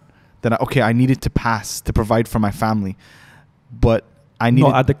important. That I needed to pass to provide for my family, but I needed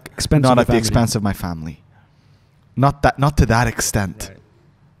not at the expense of my family. Not to that extent, right.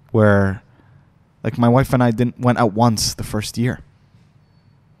 Where like my wife and I went out once the first year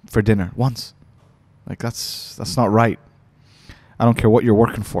for dinner once. Like that's not right. I don't care what you're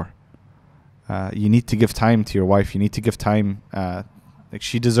working for. You need to give time to your wife. You need to give time. Like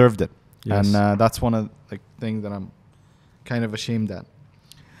she deserved it. Yes. And that's one of the things that I'm kind of ashamed at.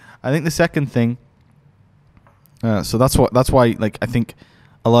 I think the second thing. So that's why like I think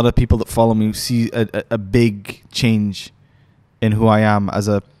a lot of people that follow me see a big change in who I am as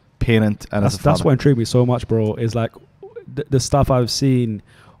a parent and as a father. That's what intrigued me so much, bro. Is like the stuff I've seen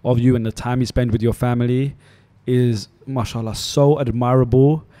of you and the time you spend with your family is, mashallah, so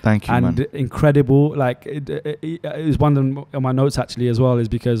admirable. Thank you, and man. Incredible. Like it is one of my notes actually as well, is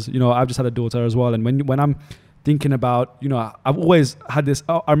because I've just had a daughter as well, and when I'm thinking about I've always had this.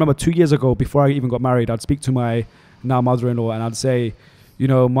 I remember 2 years ago, before I even got married, I'd speak to my now mother-in-law and I'd say,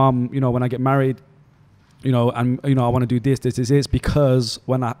 Mom, when I get married, and I want to do this because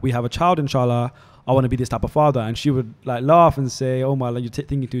when we have a child, inshallah, I want to be this type of father. And she would like laugh and say, Omar, like, you're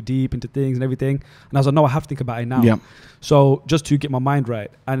thinking too deep into things and everything. And I was like, no, I have to think about it now. Yeah. So just to get my mind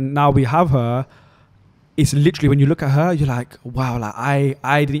right. And now we have her. It's literally, when you look at her, you're like, wow, like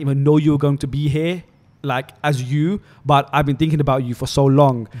I didn't even know you were going to be here, like as you, but I've been thinking about you for so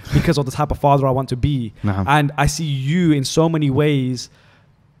long because of the type of father I want to be. Uh-huh. And I see you in so many ways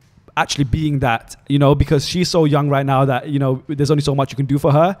actually being that, because she's so young right now that, there's only so much you can do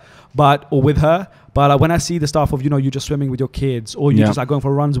for her, or with her. But when I see the stuff of, you just swimming with your kids, or you just like going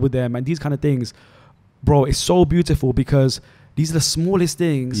for runs with them and these kind of things, bro, it's so beautiful, because these are the smallest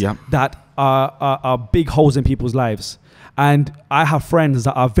things that are big holes in people's lives. And I have friends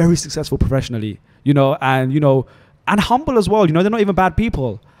that are very successful professionally, and humble as well. They're not even bad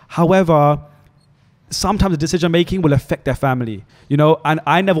people. However, sometimes the decision making will affect their family, and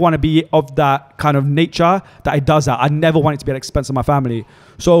I never want to be of that kind of nature that it does that. I never want it to be at the expense of my family.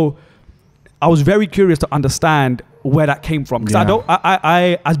 So I was very curious to understand where that came from, because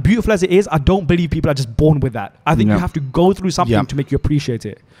I as beautiful as it is, I don't believe people are just born with that. I think you have to go through something to make you appreciate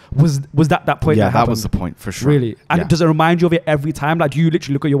it. Was that point? Yeah, that was the point for sure. Really, and does it remind you of it every time? Like, do you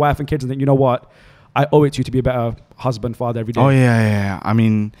literally look at your wife and kids and think, you know what, I owe it to you to be a better husband, father every day? Oh yeah. I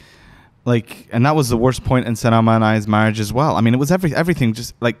mean, like, and that was the worst point in Salama and I's marriage as well. I mean, it was everything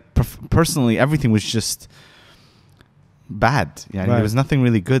just like personally, everything was just bad. Yeah, There was nothing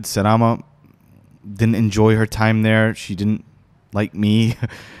really good. Salama didn't enjoy her time there. She didn't like me,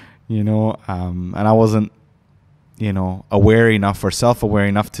 and I wasn't, aware enough or self-aware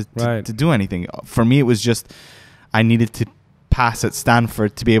enough to do anything. For me, it was just I needed to pass at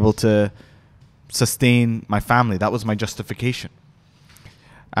Stanford to be able to sustain my family. That was my justification.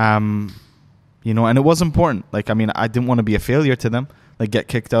 And it was important. Like, I mean, I didn't want to be a failure to them, like get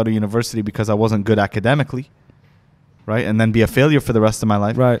kicked out of university because I wasn't good academically, right? And then be a failure for the rest of my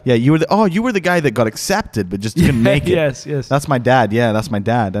life. Right. Yeah, you were the guy that got accepted but just couldn't make it. Yes. That's my dad. Yeah, that's my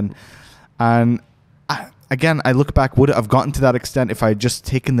dad. And I look back, would it have gotten to that extent if I had just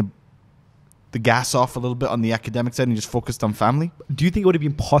taken the gas off a little bit on the academic side and just focused on family? Do you think it would have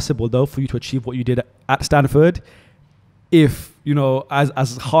been possible though for you to achieve what you did at Stanford, if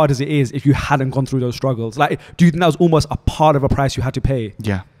as hard as it is, if you hadn't gone through those struggles? Like, do you think that was almost a part of a price you had to pay?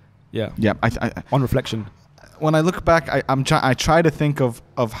 Yeah. I on reflection, when I look back, I try to think of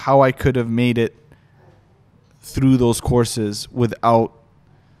how I could have made it through those courses without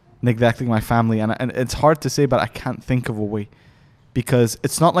neglecting my family, and it's hard to say, but I can't think of a way, because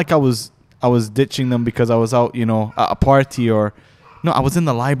it's not like I was ditching them because I was out, at a party, or no, I was in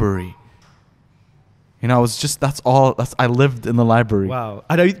the library. You know, I was just, I lived in the library. Wow.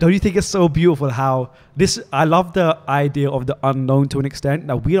 I don't you think it's so beautiful how I love the idea of the unknown to an extent.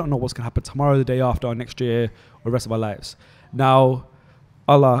 Now, we don't know what's going to happen tomorrow, the day after, or next year, or the rest of our lives. Now,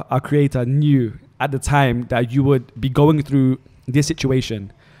 Allah, our creator, knew at the time that you would be going through this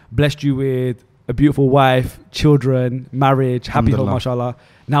situation, blessed you with a beautiful wife, children, marriage, happy home, mashallah.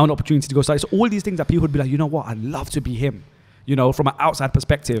 Now an opportunity to go study. So all these things that people would be like, you know what, I'd love to be him, you know, from an outside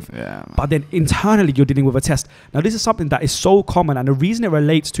perspective. Yeah, but then internally you're dealing with a test. Now this is something that is so common, and the reason it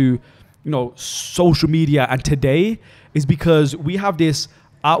relates to, you know, social media and today is because we have this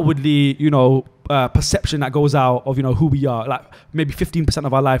outwardly, you know, perception that goes out of, you know, who we are. Like maybe 15%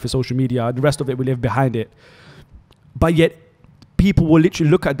 of our life is social media. The rest of it we live behind it. But yet people will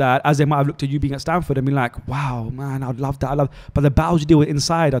literally look at that as they might have looked at you being at Stanford and be like, wow, man, I'd love that. But the battles you deal with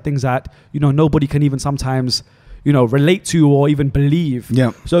inside are things that, you know, nobody can even sometimes, you know, relate to or even believe.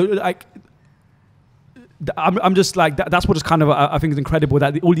 Yeah. So like, I'm just like, that's what is kind of, I think is incredible,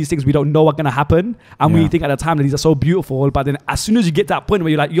 that all these things we don't know are going to happen. And we think at the time that these are so beautiful, but then as soon as you get to that point where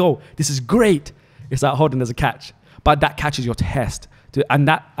you're like, yo, this is great, it's like, hold on, there's a catch. But that catches your test. And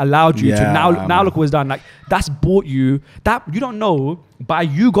that allowed you to now look what's done. Like that's brought you that you don't know, by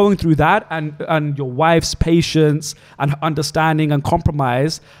you going through that and your wife's patience and understanding and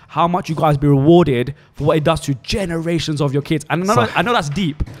compromise, how much you guys be rewarded for what it does to generations of your kids. And I know that's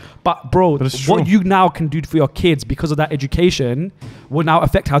deep, but bro, what you now can do for your kids because of that education will now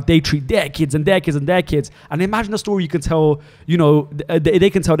affect how they treat their kids and their kids and their kids. And imagine a story you can tell, you know, they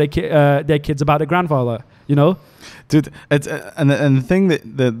can tell their kids about their grandfather, you know? Dude, it's and the thing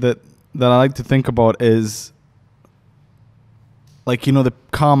that I like to think about is, like, you know, the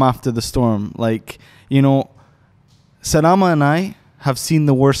calm after the storm. Like, you know, Salama and I have seen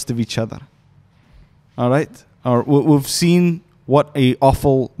the worst of each other. All right? Or we've seen what a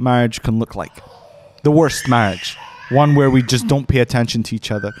awful marriage can look like. The worst marriage. One where we just don't pay attention to each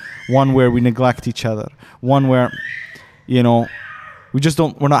other. One where we neglect each other. One where, you know,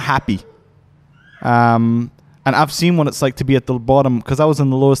 we're not happy. And I've seen what it's like to be at the bottom, because I was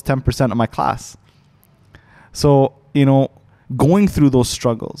in the lowest 10% of my class. So, you know, going through those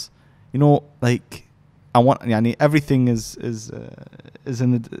struggles, you know, like everything is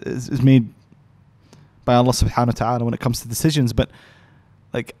made by Allah subhanahu wa ta'ala when it comes to decisions. But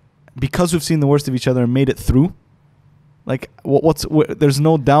like, because we've seen the worst of each other and made it through, like there's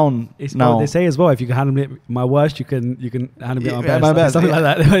no down now. They say as well, if you can handle my worst, you can handle me my best. Something like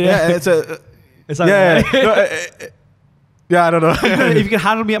that. Yeah, it's like, I don't know. If you can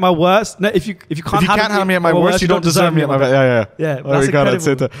handle me at my worst, no, if you can't handle me at my worst, you don't deserve me at my best. Yeah. That's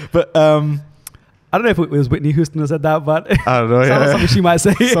incredible. But I don't know if it was Whitney Houston who said that, but I don't know. Something she might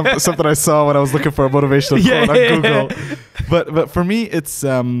say. Something I saw when I was looking for a motivational quote on Google. But for me, it's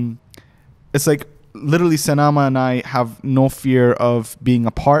like literally Sanama and I have no fear of being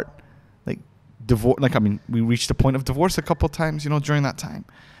apart. Like divorce. Like, I mean, we reached a point of divorce a couple of times, you know, during that time.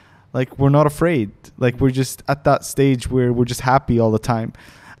 Like, we're not afraid. Like, we're just at that stage where we're just happy all the time.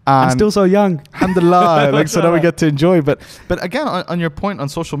 And still so young. Alhamdulillah. Like, so now we get to enjoy. But again, on your point on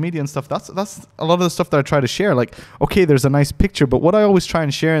social media and stuff, that's a lot of the stuff that I try to share. Like, okay, there's a nice picture, but what I always try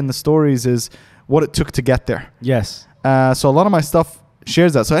and share in the stories is what it took to get there. Yes. So a lot of my stuff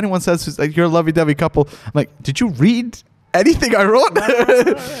shares that. So anyone says, like, you're a lovey-dovey couple, I'm like, did you read anything I wrote?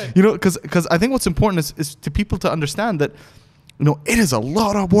 Right. You know, because I think what's important is to people to understand that, you know, it is a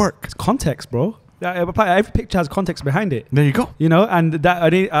lot of work. It's context, bro. Every picture has context behind it. There you go. You know, and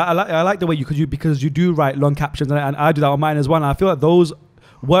that I like the way because you do write long captions, and I do that on mine as well. And I feel like those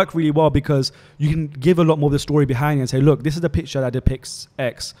work really well because you can give a lot more of the story behind it and say, look, this is the picture that depicts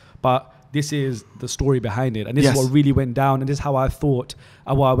X, but this is the story behind it, and this is what really went down, and this is how I thought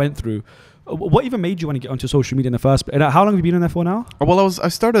and what I went through. What even made you want to get onto social media in the first place? How long have you been in there for now? Well, I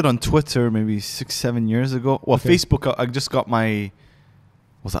started on Twitter maybe 6-7 years ago. Well, okay. Facebook, I just got my...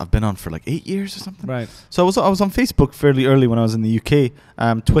 I've been on for like 8 years or something. Right. So I was on Facebook fairly early when I was in the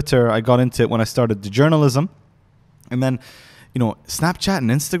UK. Twitter, I got into it when I started the journalism. And then, you know, Snapchat and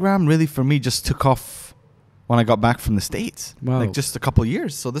Instagram really for me just took off when I got back from the States. Wow. Like just a couple of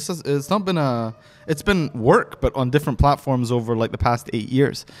years. So it's been work, but on different platforms over like the past 8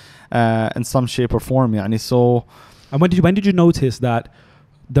 years. In some shape or form. Yeah. And when did you notice that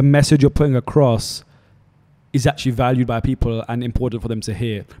the message you're putting across is actually valued by people and important for them to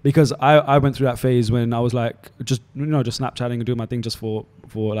hear? Because I went through that phase when I was like just Snapchatting and doing my thing just for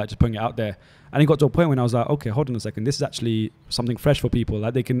like just putting it out there, and it got to a point when I was like, okay, hold on a second, this is actually something fresh for people,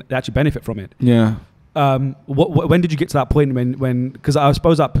 like they can actually benefit from it. Yeah. when did you get to that point when because I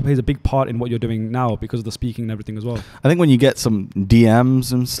suppose that plays a big part in what you're doing now because of the speaking and everything as well. I think when you get some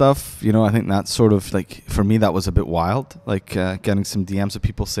DMs and stuff, you know, I think that's sort of like, for me, that was a bit wild. Like getting some DMs of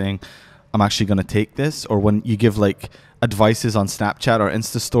people saying, I'm actually going to take this. Or when you give like advices on Snapchat or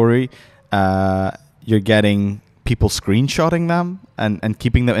Insta story, you're getting people screenshotting them and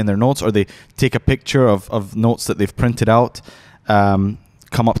keeping them in their notes, or they take a picture of notes that they've printed out,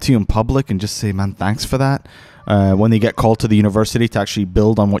 come up to you in public and just say, man, thanks for that. When they get called to the university to actually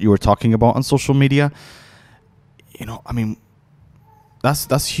build on what you were talking about on social media, you know, I mean,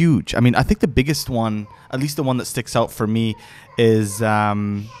 that's huge. I mean, I think the biggest one, at least the one that sticks out for me, is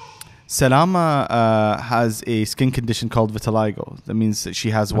Salama has a skin condition called vitiligo. That means that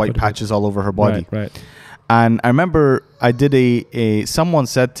she has white patches all over her body. Right. And I remember I did someone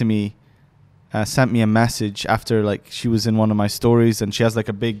said to me, sent me a message after, like, she was in one of my stories and she has like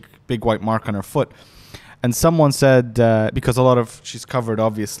a big white mark on her foot. And someone said, because she's covered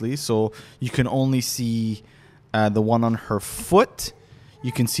obviously, so you can only see the one on her foot.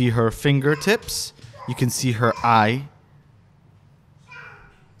 You can see her fingertips. You can see her eye.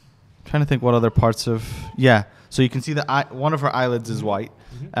 Trying to think what other parts of, so you can see the eye, one of her eyelids is white.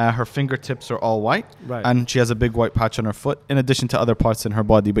 Her fingertips are all white, right, and she has a big white patch on her foot, in addition to other parts in her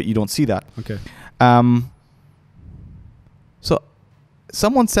body, but you don't see that. Okay. So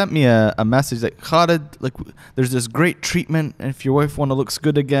someone sent me a message like, Khalid, like, there's this great treatment, and if your wife looks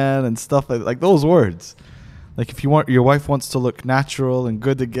good again and stuff like those words. Like, if your wife wants to look natural and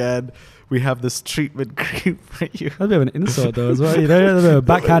good again, we have this treatment cream for you. That's a bit of an insult though as well, you know, a bit of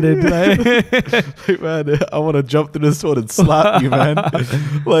backhanded. Like, man, I want to jump through this one and slap you, man.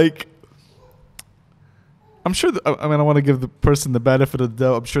 Like, I'm sure I want to give the person the benefit of the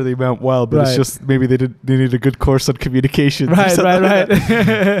doubt. I'm sure they meant well, but it's just maybe they need a good course on communication. Right.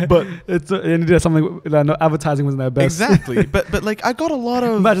 But they needed something like advertising wasn't their best. Exactly. But like, I got a lot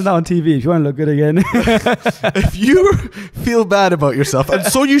of, imagine that on TV if you want to look good again. If you feel bad about yourself, and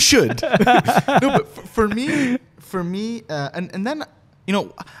so you should. No, but for me, and then, you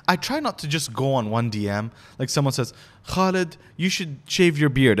know, I try not to just go on one DM. Like, someone says, Khalid, you should shave your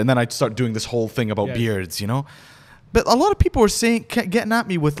beard. And then I'd start doing this whole thing about beards, you know. But a lot of people were getting at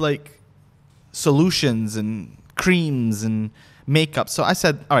me with like solutions and creams and makeup. So I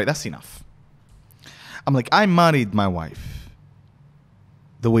said, all right, that's enough. I'm like, I married my wife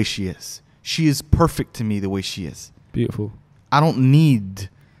the way she is. She is perfect to me the way she is. Beautiful. I don't need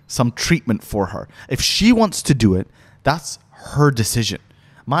some treatment for her. If she wants to do it, that's her decision.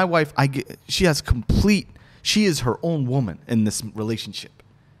 My wife, she is her own woman in this relationship.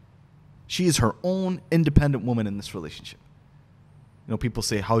 She is her own independent woman in this relationship. You know, people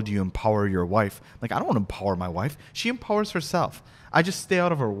say, how do you empower your wife? Like, I don't want to empower my wife. She empowers herself. I just stay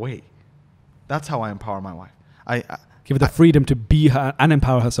out of her way. That's how I empower my wife. I give her the freedom to be her and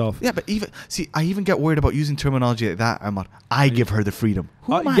empower herself. Yeah, but I even get worried about using terminology like that. I give her the freedom.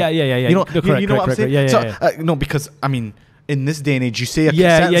 Who am I? Yeah. You know, you know what I'm saying? No, because I mean, in this day and age, you say a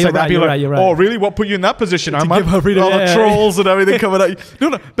sentence like that, you're right. Oh, really? What put you in that position? I'm give her freedom. All the trolls and everything coming at you.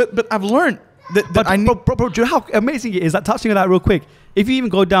 No, but I've learned that. Bro, do you know how amazing it is? That touching on that real quick. If you even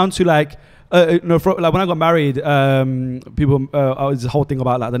go down to like, like when I got married, people, this whole thing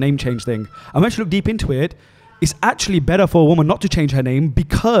about like the name change thing. I went to look deep into it. It's actually better for a woman not to change her name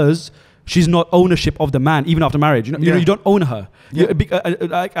because she's not ownership of the man even after marriage. You know, you don't own her.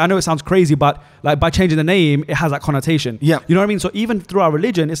 Yeah. I know it sounds crazy, but like by changing the name, it has that connotation. Yeah. You know what I mean? So even through our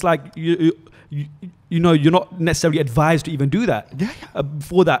religion, it's like you know, you're not necessarily advised to even do that.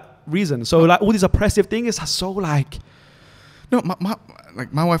 For that reason. So like all these oppressive things are so like. No,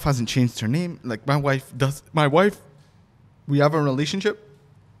 my wife hasn't changed her name. Like my wife, we have a relationship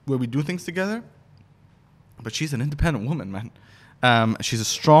where we do things together. But she's an independent woman, man. She's a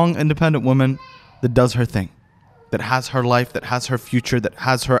strong, independent woman that does her thing, that has her life, that has her future, that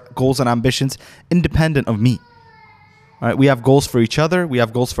has her goals and ambitions, independent of me. All right, we have goals for each other. We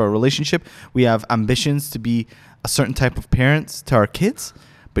have goals for our relationship. We have ambitions to be a certain type of parents to our kids.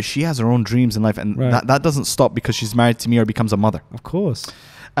 But she has her own dreams in life, and that doesn't stop because she's married to me or becomes a mother. Of course.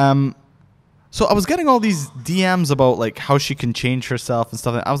 So I was getting all these DMs about like how she can change herself and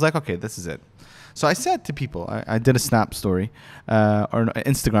stuff. I was like, okay, this is it. So I said to people, I did a Snap story or an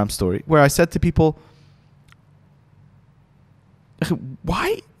Instagram story where I said to people,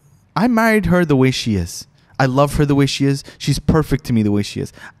 why? I married her the way she is. I love her the way she is. She's perfect to me the way she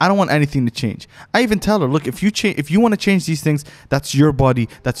is. I don't want anything to change. I even tell her, look, if you want to change these things, that's your body,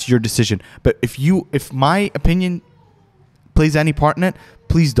 that's your decision. But if my opinion plays any part in it,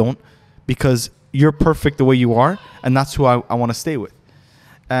 please don't, because you're perfect the way you are, and that's who I want to stay with.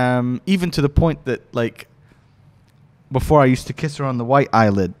 even to the point that, like, before I used to kiss her on the white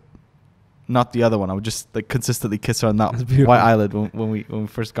eyelid, not the other one. I would just like consistently kiss her on that white eyelid when we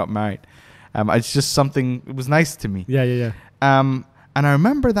first got married. It's just something. It was nice to me. Yeah. And I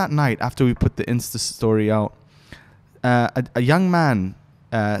remember that night after we put the Insta story out, a young man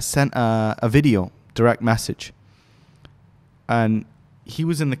sent a video, direct message, and he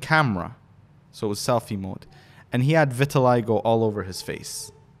was in the camera, so it was selfie mode, and he had vitiligo all over his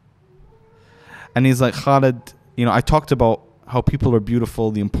face. And he's like, Khalid, you know, I talked about how people are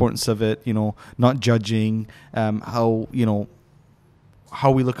beautiful, the importance of it, you know, not judging, how, you know,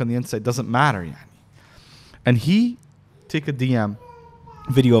 how we look on the inside doesn't matter. Yani. And he take a DM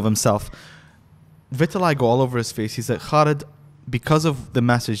video of himself, vitiligo all over his face. He's like, Khalid, because of the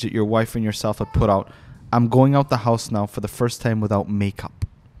message that your wife and yourself had put out, I'm going out the house now for the first time without makeup.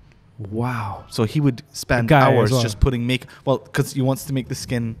 Wow. So he would spend hours just putting makeup. Well, because he wants to make the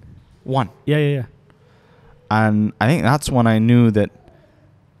skin one. Yeah. And I think that's when I knew that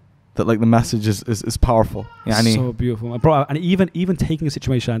like the message is powerful. Yeah, so beautiful, bro. And even taking a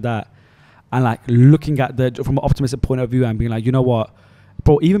situation like that and like looking at from an optimistic point of view and being like, you know what,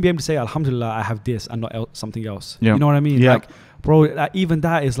 bro, even being able to say, Alhamdulillah, I have this and not something else. Yeah. You know what I mean? Yeah. Like, bro, like, even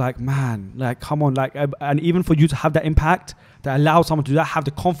that is like, man, like, come on, like, and even for you to have that impact that allows someone to do that, have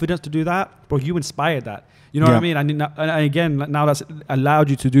the confidence to do that, bro, you inspired that. You know what I mean? And again, now that's allowed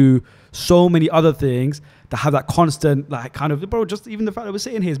you to do so many other things that have that constant, like, kind of, bro, just even the fact that we're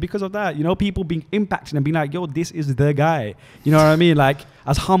sitting here is because of that. You know, people being impacted and being like, yo, this is the guy. You know what I mean? Like,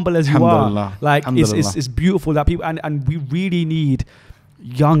 as humble as you are, like, it's beautiful that people, and we really need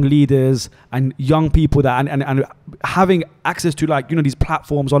young leaders and young people that and having access to, like, you know, these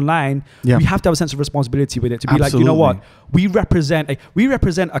platforms online. We have to have a sense of responsibility with it to be like, you know what, we represent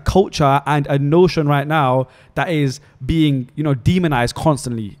a culture and a notion right now that is being, you know, demonized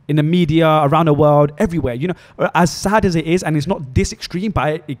constantly in the media, around the world, everywhere. You know, as sad as it is, and it's not this extreme,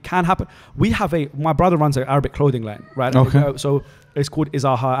 but it can happen. We have my brother runs an Arabic clothing line, right? Okay. So it's called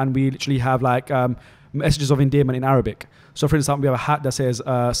Izaha, and we literally have like messages of endearment in Arabic. So for instance, we have a hat that says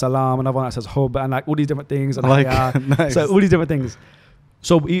salam, another one that says hub, and like all these different things. And nice. So all these different things.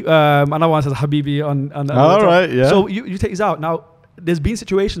 So another one says habibi on all right, yeah. So you take these out. Now, there's been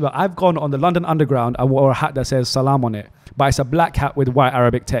situations where I've gone on the London Underground and wore a hat that says salam on it, but it's a black hat with white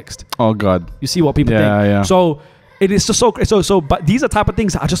Arabic text. Oh God. You see what people think. Yeah. So it is just so but these are type of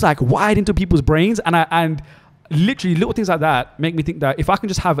things that are just like wired into people's brains, and literally little things like that make me think that if I can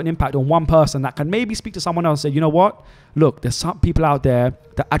just have an impact on one person that can maybe speak to someone else and say, you know what, look, there's some people out there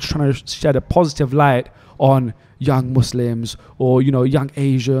that are actually trying to shed a positive light on young Muslims, or, you know, young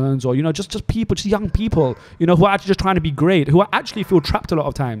Asians, or, you know, just people, just young people, you know, who are actually just trying to be great, who actually feel trapped a lot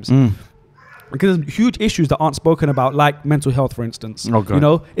of times. Because there's huge issues that aren't spoken about, like mental health, for instance. You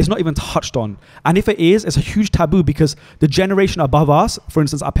know, it's not even touched on. And if it is, it's a huge taboo, because the generation above us, for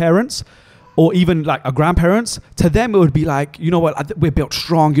instance, our parents, or even like our grandparents, to them it would be like, you know what, we're built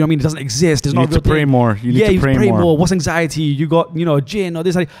strong, you know what I mean, it doesn't exist, there's you need to pray more. You need to pray more. What's anxiety? You got, you know, jinn or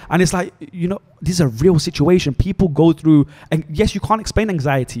this, and it's like, you know, this is a real situation people go through. And yes, you can't explain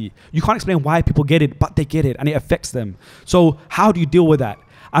anxiety, you can't explain why people get it, but they get it and it affects them. So how do you deal with that?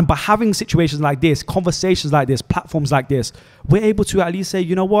 And by having situations like this, conversations like this, platforms like this, we're able to at least say,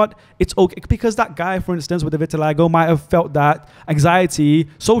 you know what, it's okay. Because that guy, for instance, with the vitiligo might have felt that anxiety,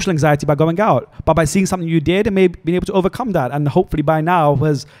 social anxiety, by going out. But by seeing something you did, and maybe being able to overcome that, and hopefully by now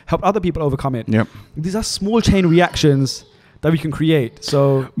has helped other people overcome it. Yep. These are small chain reactions that we can create.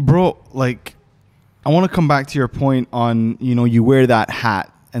 So, bro, like, I want to come back to your point on, you know, you wear that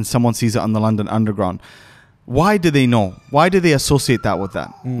hat and someone sees it on the London Underground. Why do they know? Why do they associate that with that?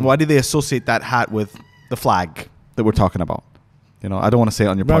 Why do they associate that hat with the flag that we're talking about? You know, I don't want to say it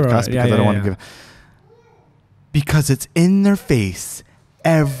on your podcast because I don't want to give. Because it's in their face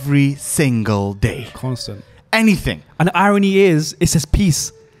every single day. Constant. Anything. And the irony is, it says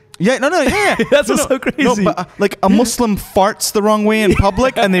peace. Yeah. That's what's so crazy. No, but like a Muslim farts the wrong way in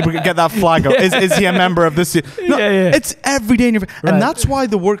public and they get that flag up. Is he a member of this? No, it's every day in your face. Right. And that's why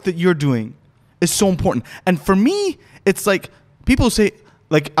the work that you're doing is so important. And for me, it's like people say,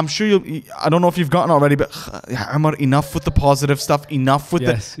 like, I'm sure I don't know if you've gotten already, but Omar, enough with the positive stuff, enough with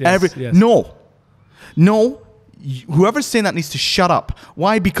No, whoever's saying that needs to shut up.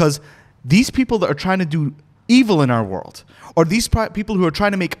 Why? Because these people that are trying to do evil in our world, or these people who are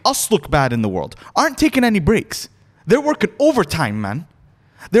trying to make us look bad in the world, aren't taking any breaks. They're working overtime, man.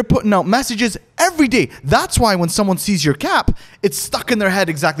 They're putting out messages every day. That's why when someone sees your cap, it's stuck in their head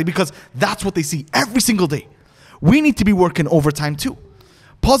exactly, because that's what they see every single day. We need to be working overtime too.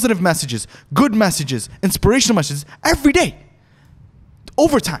 Positive messages, good messages, inspirational messages every day.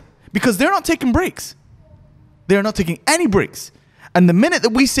 overtime because they're not taking breaks. They're not taking any breaks. And the minute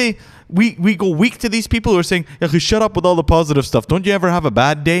that we say we go weak to these people who are saying, yeah, shut up with all the positive stuff. Don't you ever have a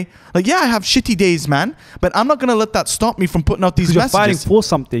bad day? Like, yeah, I have shitty days, man. But I'm not going to let that stop me from putting out these messages. You're fighting for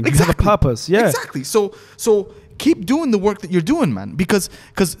something. Exactly. You have a purpose. Yeah. Exactly. So keep doing the work that you're doing, man, because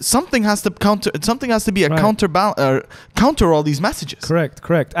something has to be a counter all these messages.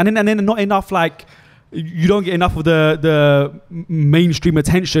 Correct. And then not enough, like, you don't get enough of the mainstream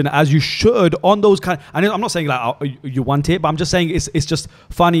attention as you should on those kind. And I'm not saying like you want it, but I'm just saying it's just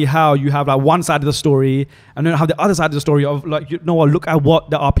funny how you have like one side of the story and then have the other side of the story of like, you know what, look at what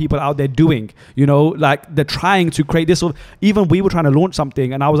there are people out there doing. You know, like they're trying to create this. Even we were trying to launch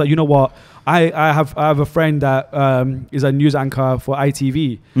something, and I was like, you know what, I have a friend that is a news anchor for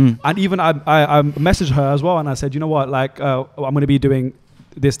ITV, and even I messaged her as well, and I said, you know what, like I'm going to be doing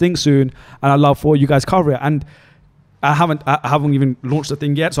this thing soon, and I'd love for you guys cover it. And I haven't even launched the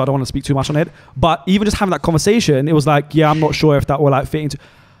thing yet, so I don't want to speak too much on it. But even just having that conversation, it was like, yeah, I'm not sure if that will like fit into.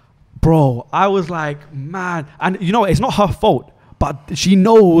 Bro, I was like, man, and you know, it's not her fault, but she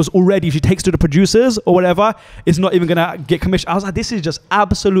knows already if she takes to the producers or whatever, it's not even gonna get commissioned. I was like, this is just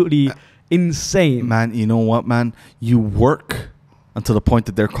absolutely insane, man. You know what, man? You work until the point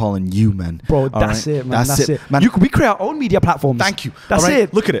that they're calling you, man. Bro, that's it, man. That's it. Man. We create our own media platforms. Thank you. That's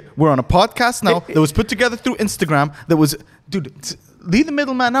it. Look at it. We're on a podcast now that was put together through Instagram that was, dude, leave the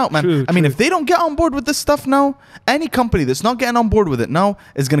middleman out, man. True. If they don't get on board with this stuff now, any company that's not getting on board with it now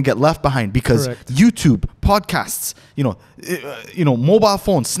is going to get left behind because YouTube, podcasts, you know, mobile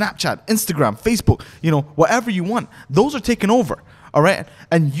phones, Snapchat, Instagram, Facebook, you know, whatever you want, those are taking over, all right?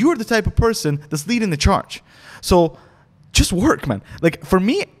 And you're the type of person that's leading the charge. So just work, man. Like for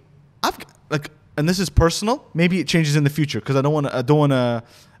me, I've like, and this is personal. Maybe it changes in the future because I don't want to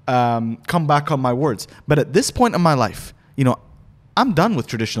come back on my words. But at this point in my life, you know, I'm done with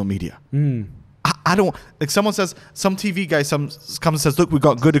traditional media. I don't, like, someone says, some TV guy comes and says, look, we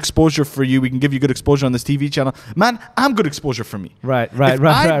got good exposure for you. We can give you good exposure on this TV channel. Man, I'm good exposure for me. Right. If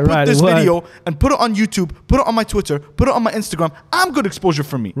I put this video and put it on YouTube, put it on my Twitter, put it on my Instagram, I'm good exposure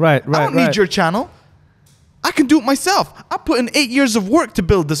for me. Right. I don't need your channel. I can do it myself. I put in 8 years of work to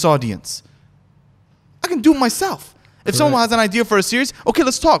build this audience. I can do it myself. If someone has an idea for a series, okay,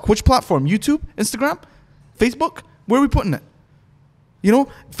 let's talk. Which platform? YouTube, Instagram, Facebook? Where are we putting it? You know,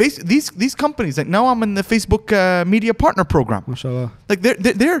 these companies, like now I'm in the Facebook media partner program. Mashallah. Like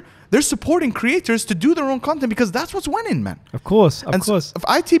they're supporting creators to do their own content because that's what's winning, man. Of course. So if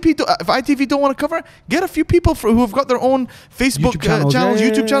ITV don't want to cover it, get a few people who have got their own Facebook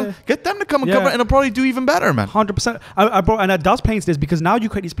YouTube channels, get them to come and cover it, and it'll probably do even better, man. 100%. And that does paint this because now you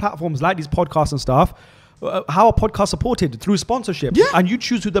create these platforms like these podcasts and stuff. How are podcasts supported? Through sponsorship. Yeah. And you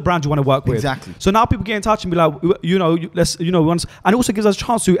choose who the brand you want to work with. Exactly. So now people get in touch and be like, you know, and it also gives us a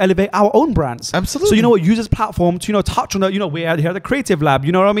chance to elevate our own brands. Absolutely. So, you know what, use this platform to, you know, touch on the, you know, we're here at the Creative Lab,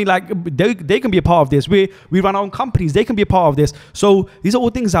 you know what I mean? Like they can be a part of this. We run our own companies. They can be a part of this. So these are all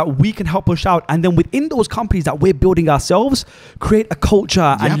things that we can help push out. And then within those companies that we're building ourselves, create a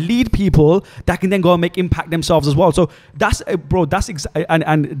culture and lead people that can then go and make impact themselves as well. So that's, bro, that's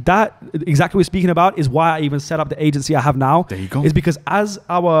exactly what we're speaking about is why I even set up the agency I have now. There you go. Is because as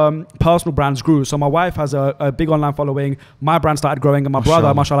our personal brands grew, so my wife has a big online following, my brand started growing, and my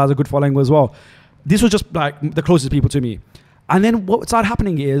brother, mashallah, has a good following as well. This was just like the closest people to me. And then what started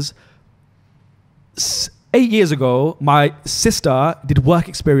happening is 8 years ago, my sister did work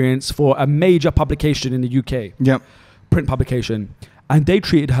experience for a major publication in the UK. Yep. Print publication. And they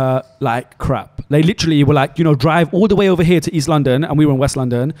treated her like crap. They literally were like, you know, drive all the way over here to East London, and we were in West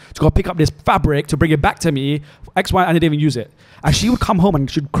London, to go pick up this fabric to bring it back to me, X, Y, and they didn't even use it. And she would come home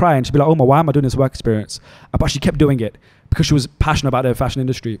and she'd cry and she'd be like, Omar, why am I doing this work experience? But she kept doing it because she was passionate about the fashion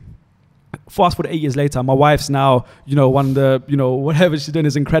industry. Fast forward 8 years later, my wife's now, you know, one of the, you know, whatever she's doing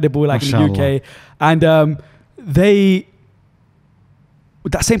is incredible, like Mashallah. In the UK. And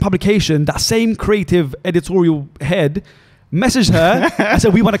that same publication, that same creative editorial head messaged her and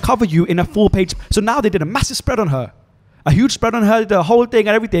said, we want to cover you in a 4-page. So now they did a massive spread on her. A huge spread on her, the whole thing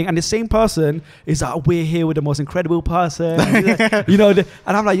and everything. And the same person is like, we're here with the most incredible person. You know, and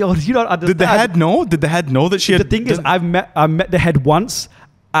I'm like, yo, you don't understand. Did the head know? Did the head know that she had... The thing is, I met the head once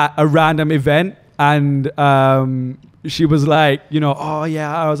at a random event, and she was like, you know, oh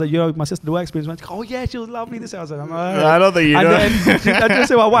yeah, I was like, you know, my sister the work experience went, oh yeah, she was lovely. This, I was like, I don't think you know. And then I just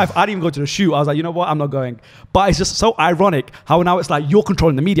said to my wife, I didn't even go to the shoot. I was like, you know what, I'm not going. But it's just so ironic how now it's like you're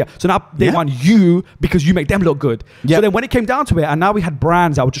controlling the media. So now they want you because you make them look good. Yep. So then when it came down to it, and now we had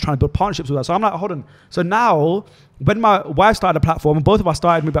brands that were just trying to build partnerships with us. So I'm like, hold on. So now when my wife started a platform, and both of us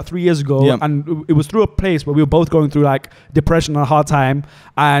started maybe about 3 years ago, and it was through a place where we were both going through like depression and a hard time,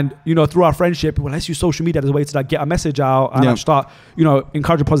 and you know, through our friendship, well, let's use social media as a way to like get a message out and like, start, you know,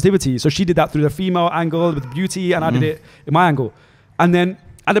 encouraging positivity. So she did that through the female angle with beauty, and I did it in my angle. And then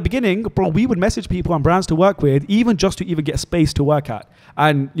at the beginning, bro, we would message people and brands to work with, even just to even get space to work at,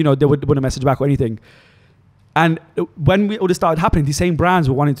 and you know, they wouldn't message back or anything. And when all this started happening, these same brands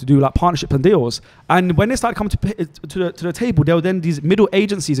were wanting to do like partnerships and deals. And when they started coming to the table, there were then these middle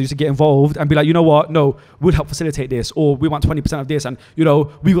agencies that used to get involved and be like, you know what? No, we'll help facilitate this, or we want 20% of this, and you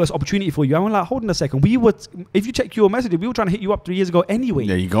know, we got this opportunity for you. And we're like, hold on a second. If you check your messages, we were trying to hit you up 3 years ago anyway.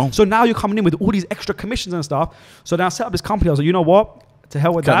 There you go. So now you're coming in with all these extra commissions and stuff. So then I set up this company. I was like, you know what? To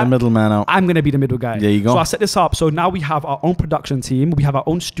hell with that. Cut the middleman out. I'm going to be the middle guy. There you go. So I set this up. So now we have our own production team. We have our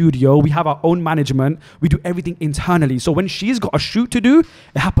own studio. We have our own management. We do everything internally. So when she's got a shoot to do,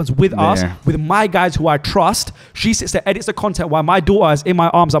 it happens with us, with my guys who I trust. She sits there, edits the content while my daughter is in my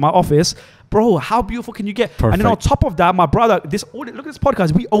arms at my office. Bro, how beautiful can you get? Perfect. And then on top of that, my brother, look at this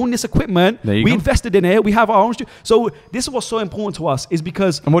podcast. We own this equipment. We invested in it. We have our own studio. So this is what's so important to us, is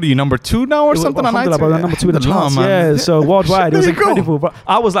because... And what are you, number 2 now or something on iTunes? Bro, number 2 in the charts. Yeah, so worldwide. It was incredible. Bro.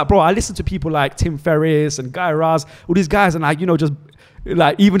 I was like, bro, I listened to people like Tim Ferriss and Guy Raz, all these guys, and like, you know, just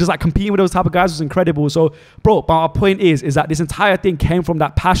competing with those type of guys was incredible. So, bro, but our point is that this entire thing came from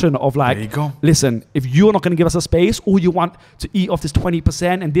that passion of like, there you go. Listen, if you're not going to give us a space, or you want to eat off this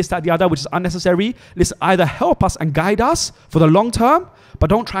 20% and this, that, the other, which is unnecessary, listen, either help us and guide us for the long term,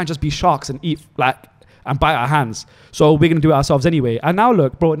 but don't try and just be sharks and eat like and bite our hands. So we're going to do it ourselves anyway. And now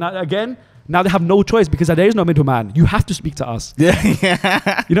look, bro, now they have no choice, because there is no middleman. You have to speak to us.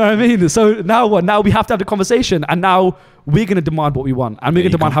 Yeah. You know what I mean? So now what? Now we have to have the conversation, and now we're going to demand what we want, and we're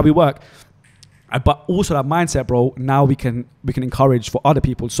going to demand how we work. But also that mindset, bro, now we can encourage for other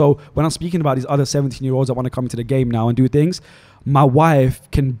people. So when I'm speaking about these other 17-year-olds that want to come into the game now and do things, my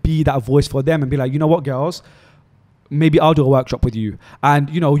wife can be that voice for them and be like, you know what, girls? Maybe I'll do a workshop with you. And,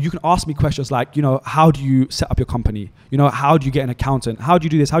 you know, you can ask me questions like, you know, how do you set up your company? You know, how do you get an accountant? How do you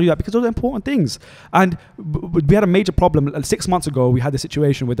do this? How do you do that? Because those are important things. And we had a major problem. 6 months ago, we had a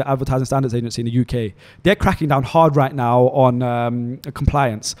situation with the Advertising Standards Agency in the UK. They're cracking down hard right now on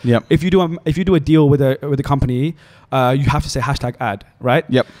compliance. Yep. If you do a deal with a company, you have to say #ad, right?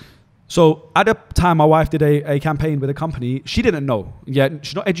 Yep. So at the time, my wife did a campaign with a company. She didn't know. Yeah,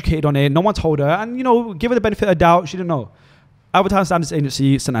 she's not educated on it. No one told her. And, you know, give her the benefit of the doubt. She didn't know. Advertising Standards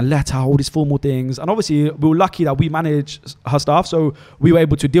Agency sent a letter, all these formal things. And obviously, we were lucky that we managed her stuff. So we were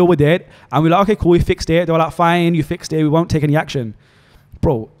able to deal with it. And we were like, okay, cool, we fixed it. They were like, fine, you fixed it. We won't take any action.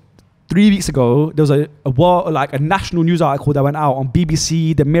 Bro, 3 weeks ago, there was a national news article that went out on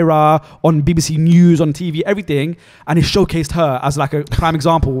BBC, The Mirror, on BBC News, on TV, everything, and it showcased her as like a prime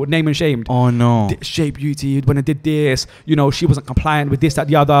example, name and shamed. Oh no! Shape Beauty, when it did this, you know, she wasn't compliant with this, that,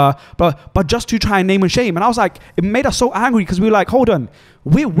 the other, but just to try and name and shame. And I was like, it made us so angry, because we were like, hold on,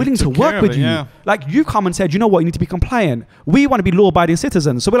 we're willing to work with you. Yeah. Like, you come and said, you know what, you need to be compliant. We want to be law-abiding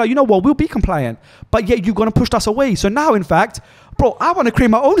citizens. So we're like, you know what, we'll be compliant. But yet you've gone and pushed us away. So now, in fact, bro, I want to create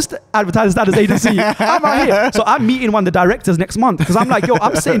my own advertising standards agency. I'm out here. So I'm meeting one of the directors next month, because I'm like, yo,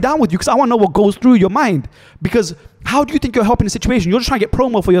 I'm sitting down with you because I want to know what goes through your mind. Because how do you think you're helping the situation? You're just trying to get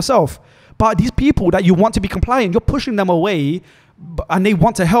promo for yourself. But these people that you want to be compliant, you're pushing them away, and they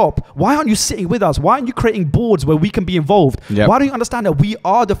want to help. Why aren't you sitting with us? Why aren't you creating boards where we can be involved? Yep. Why don't you understand that we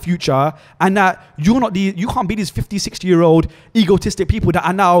are the future, and that you can't be these 50, 60-year-old egotistic people that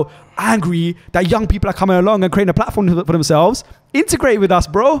are now angry that young people are coming along and creating a platform for themselves? Integrate with us,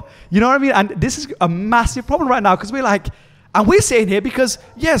 bro. You know what I mean? And this is a massive problem right now, because we're like, and we're sitting here because,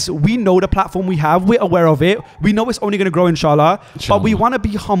 yes, we know the platform we have. We're aware of it. We know it's only going to grow, inshallah. But we want to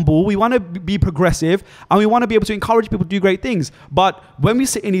be humble. We want to be progressive. And we want to be able to encourage people to do great things. But when we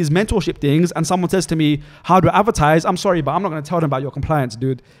sit in these mentorship things and someone says to me, how do I advertise? I'm sorry, but I'm not going to tell them about your compliance,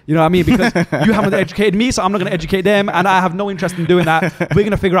 dude. You know what I mean? Because you haven't educated me, so I'm not going to educate them. And I have no interest in doing that. We're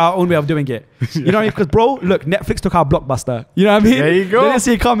going to figure out our own way of doing it. You know what I mean? Because, bro, look, Netflix took out Blockbuster. You know what I mean? There you go. They didn't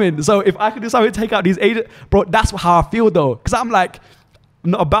see it coming. So if I could do something to take out these agents, bro, that's how I feel, though. Because I'm like, I'm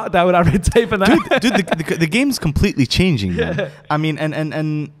not about that with our red tape and that. Dude, the game's completely changing, man. Yeah. I mean,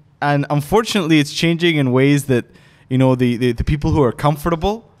 and unfortunately, it's changing in ways that, you know, the people who are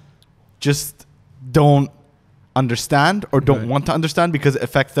comfortable just don't understand or don't want to understand, because it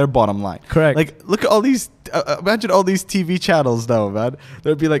affects their bottom line. Correct. Like, look at all these, imagine all these TV channels now, man.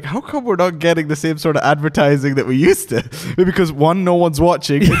 They'd be like, how come we're not getting the same sort of advertising that we used to? Because one, no one's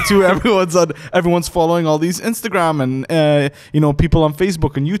watching. And two, everyone's following all these Instagram and, you know, people on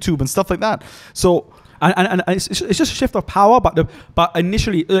Facebook and YouTube and stuff like that. So, And it's just a shift of power. But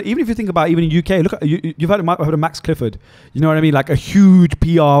initially, even if you think about even in UK, look at you've heard of Max Clifford. You know what I mean? Like a huge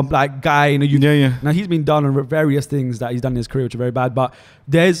PR like guy in the UK. Yeah. Now he's been done on various things that he's done in his career, which are very bad. But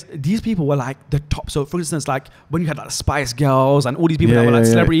these people were like the top. So for instance, like when you had like the Spice Girls and all these people that were like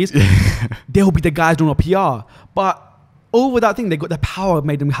celebrities, they'll be the guys doing a PR. But over that thing, they got the power,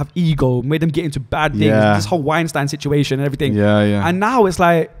 made them have ego, made them get into bad things. This whole Weinstein situation and everything. And now it's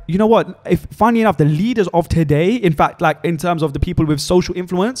like, you know what? If funny enough, the leaders of today, in fact, like in terms of the people with social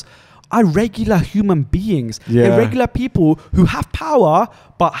influence, are regular human beings. They're regular people who have power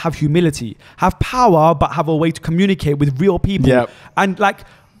but have humility, have power but have a way to communicate with real people. And like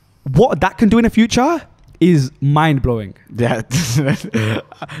what that can do in the future is mind blowing. Yeah,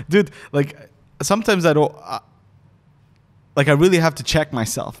 dude. Like sometimes I don't. Like I really have to check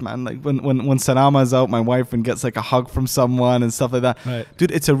myself, man. Like when Sanama is out, my wife, and gets like a hug from someone and stuff like that. Right.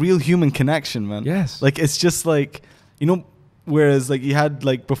 Dude, it's a real human connection, man. Yes. Like it's just like, you know, whereas like you had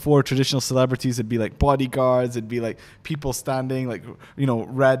like before traditional celebrities, it'd be like bodyguards, it'd be like people standing, like, you know,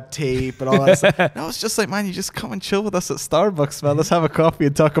 red tape and all that stuff. Now it's just like, man, you just come and chill with us at Starbucks, man. Let's have a coffee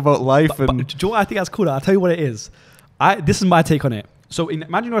and talk about life. But do you know what I think that's cool? I'll tell you what it is. This is my take on it. So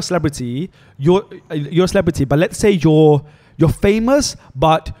imagine you're a celebrity. You're a celebrity, but let's say you're famous,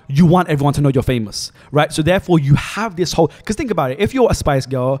 but you want everyone to know you're famous, right? So therefore you have this whole, because think about it, if you're a Spice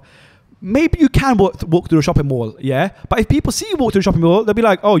Girl, maybe you can walk through a shopping mall, yeah? But if people see you walk through a shopping mall, they'll be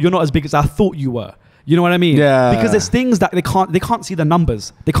like, oh, you're not as big as I thought you were. You know what I mean? Yeah. Because there's things that they can't see the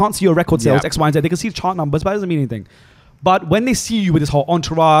numbers. They can't see your record sales, X, Y, and Z. They can see the chart numbers, but it doesn't mean anything. But when they see you with this whole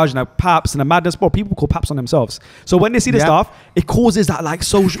entourage and a paps and a madness, bro, people call paps on themselves. So when they see this stuff, it causes that like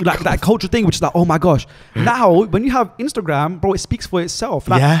social, like that cultural thing, which is like, oh my gosh. Now, when you have Instagram, bro, it speaks for itself.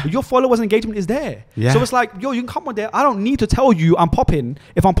 Like your followers engagement is there. So it's like, yo, you can come on there. I don't need to tell you I'm popping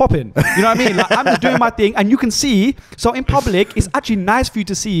if I'm popping. You know what I mean? Like I'm just doing my thing and you can see. So in public, it's actually nice for you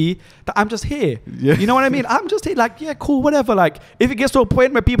to see that I'm just here. You know what I mean? I'm just here like, yeah, cool, whatever. Like if it gets to a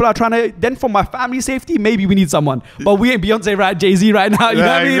point where people are trying to, then for my family safety, maybe we need someone. But we ain't Beyonce, right? Jay-Z right now. You know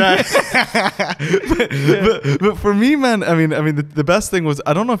what I mean? but for me, man, I mean, the best thing was,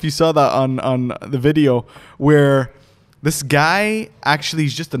 I don't know if you saw that on the video where this guy actually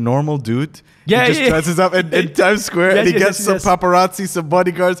is just a normal dude. He just dresses up in Times Square and he gets some paparazzi, some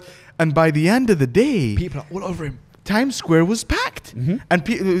bodyguards. And by the end of the day, people are all over him. Times Square was packed,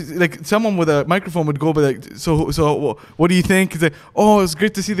 and like someone with a microphone would go, but like, so what do you think? He's like, oh, it's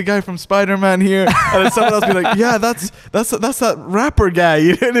great to see the guy from Spider-Man here, and then someone else would be like, yeah, that's that rapper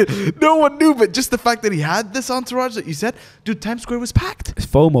guy. No one knew, but just the fact that he had this entourage that you said, dude, Times Square was packed. It's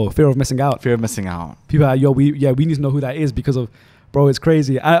FOMO, fear of missing out. Fear of missing out. People are like, yo, we need to know who that is because of, bro, it's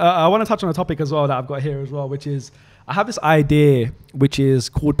crazy. I want to touch on a topic as well that I've got here as well, which is, I have this idea which is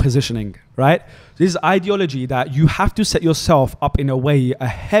called positioning, right? This is ideology that you have to set yourself up in a way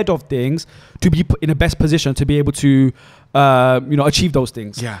ahead of things to be put in the best position to be able to, achieve those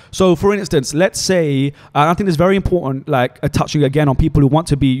things. Yeah. So for instance, let's say, I think it's very important, like touching again on people who want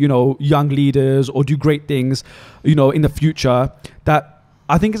to be, young leaders or do great things, in the future, that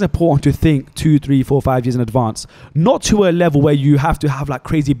I think it's important to think 2, 3, 4, 5 years in advance, not to a level where you have to have like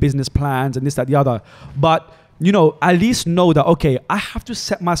crazy business plans and this, that, the other, but at least know that, okay, I have to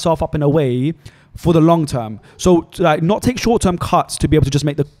set myself up in a way for the long term. So to like not take short-term cuts to be able to just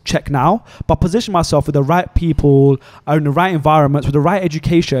make the check now, but position myself with the right people, in the right environments, with the right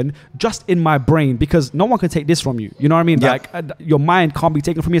education, just in my brain, because no one can take this from you. You know what I mean? Like your mind can't be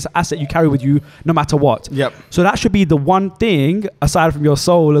taken from you. It's an asset you carry with you no matter what. So that should be the one thing, aside from your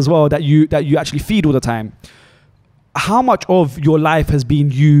soul as well, that you actually feed all the time. How much of your life has been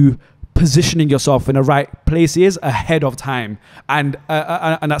you positioning yourself in the right places ahead of time, and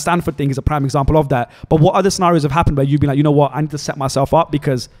that Stanford thing is a prime example of that. But what other scenarios have happened where you've been like, you know what, I need to set myself up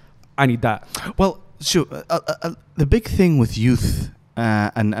because I need that? Well, sure. The big thing with youth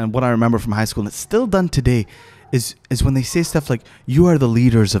and what I remember from high school, and it's still done today, is when they say stuff like, "You are the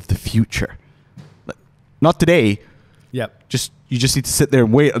leaders of the future." Like, not today. You just need to sit there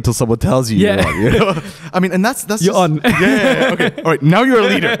and wait until someone tells you. I mean, and that's you're on. Okay. All right. Now you're a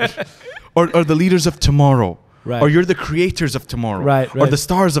leader, or the leaders of tomorrow, or you're the creators of tomorrow, or the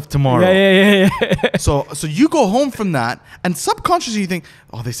stars of tomorrow. So you go home from that, and subconsciously you think,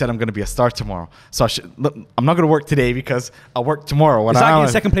 oh, they said I'm going to be a star tomorrow, so I'm not going to work today because I'll work tomorrow. It's like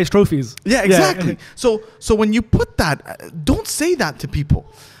getting second place trophies. Yeah, exactly. So when you put that, don't say that to people,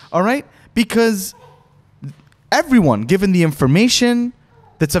 all right? Because everyone, given the information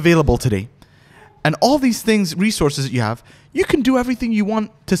that's available today and all these things, resources that you have, you can do everything you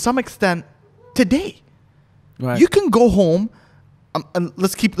want to some extent today. You can go home and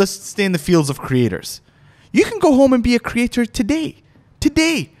let's stay in the fields of creators. You can go home and be a creator today.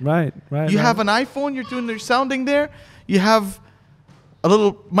 Right. You have an iPhone, you're doing your sounding there. You have a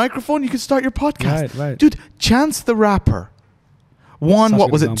little microphone, you can start your podcast. Right. Dude, Chance the Rapper won, Such what a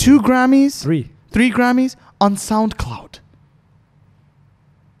good was it, example. 2 Grammys? 3. 3 Grammys on SoundCloud.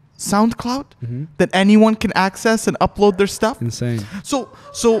 Mm-hmm. That anyone can access and upload their stuff. Insane. So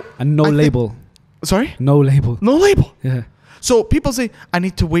And no I think- label. Sorry? No label. No label. Yeah. So people say, I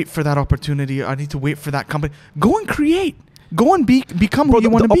need to wait for that opportunity. I need to wait for that company. Go and create. Go and become who you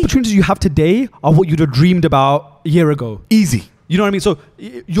want to the be. opportunities you have today are what you'd have dreamed about a year ago. Easy. You know what I mean? So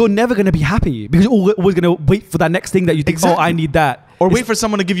you're never going to be happy because you're always going to wait for that next thing that you think, Exactly. oh, I need that. Or It's- wait for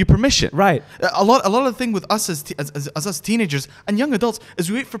someone to give you permission. Right. A lot of the thing with us as us teenagers and young adults is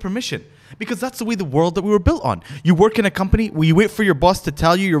we wait for permission because that's the way the world that we were built on. You work in a company where you wait for your boss to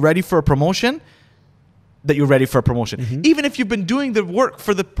tell you you're ready for a promotion, that you're ready for a promotion. Mm-hmm. Even if you've been doing the work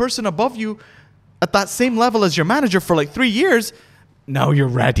for the person above you at that same level as your manager for like 3 years, now you're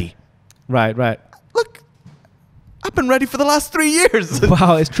ready. Right. Look, I've been ready for the last 3 years.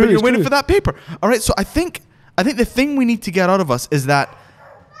 Wow, it's true. But you're it's waiting true. for that paper. All right, so I think the thing we need to get out of us is that,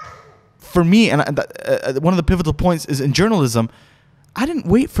 for me, and one of the pivotal points is in journalism, I didn't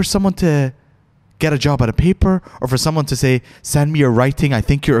wait for someone to get a job at a paper or for someone to say, send me your writing, I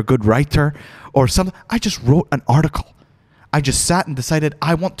think you're a good writer, or something. I just wrote an article. I just sat and decided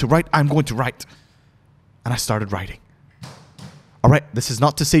I want to write, I'm going to write. And I started writing. All right, this is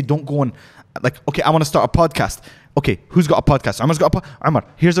not to say don't go and, like, okay, I want to start a podcast. Okay, who's got a podcast? Omar's got a podcast. Omar,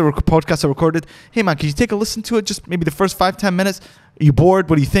 here's a podcast I recorded. Hey, man, can you take a listen to it? Just maybe the first 5-10 minutes. Are you bored?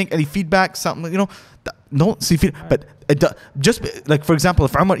 What do you think? Any feedback? Something, you know? No, see, but just like, for example,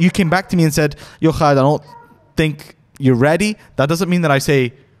 if Omar, you came back to me and said, yo, Khalid, I don't think you're ready. That doesn't mean that I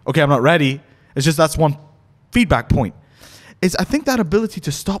say, okay, I'm not ready. It's just that's one feedback point. I think that ability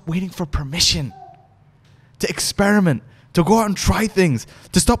to stop waiting for permission, to experiment, to go out and try things,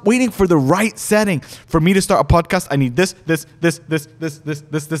 to stop waiting for the right setting. For me to start a podcast, I need this,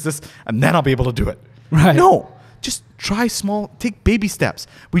 and then I'll be able to do it. Right. No, just try small, take baby steps.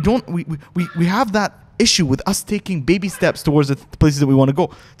 We have that issue with us taking baby steps towards the places that we want to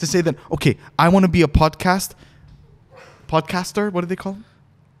go. To say that, okay, I want to be a podcaster. What do they call them?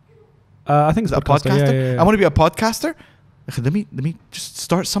 I think it's A podcaster. Yeah. I want to be a podcaster. Okay, let me just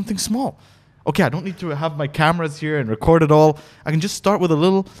start something small. Okay, I don't need to have my cameras here and record it all. I can just start with a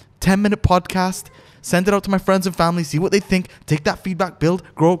little 10-minute podcast, send it out to my friends and family, see what they think, take that feedback, build,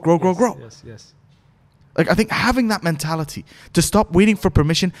 grow. Yes. Like, I think having that mentality to stop waiting for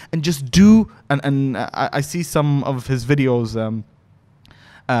permission and just do. And I see some of his videos.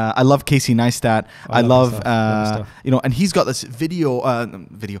 I love Casey Neistat. I love and he's got this video.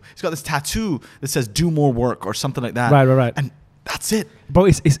 He's got this tattoo that says "Do more work" or something like that. Right. And that's it. Bro,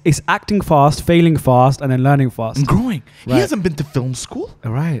 it's acting fast, failing fast, and then learning fast. And growing. Right. He hasn't been to film school.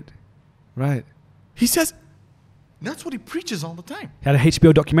 Right. He says that's what he preaches all the time. He had a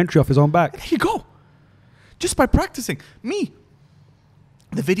HBO documentary off his own back. There you go. Just by practicing. Me,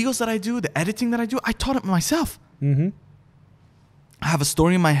 the videos that I do, the editing that I do, I taught it myself. Mm-hmm. I have a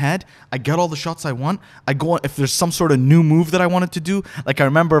story in my head. I get all the shots I want. I go on, if there's some sort of new move that I wanted to do. Like, I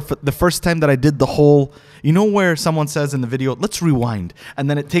remember the first time that I did the whole, you know, where someone says in the video, let's rewind. And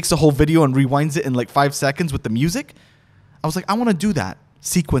then it takes the whole video and rewinds it in like 5 seconds with the music. I was like, I want to do that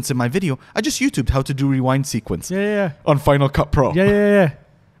sequence in my video. I just YouTubed how to do rewind sequence. Yeah. On Final Cut Pro. Yeah.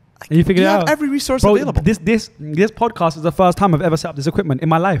 And you figured it out. You have every resource Bro, available. This podcast is the first time I've ever set up this equipment in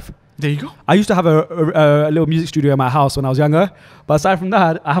my life. There you go. I used to have a little music studio in my house when I was younger, but aside from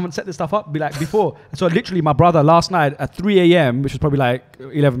that, I haven't set this stuff up before. So literally, my brother last night at 3 a.m., which was probably like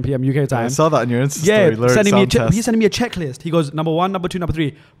 11 p.m. UK time. I saw that on your Insta yeah, story. he's sending me a checklist. He goes, number 1, number 2, number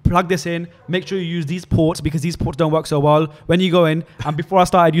 3. Plug this in. Make sure you use these ports because these ports don't work so well when you go in. And before I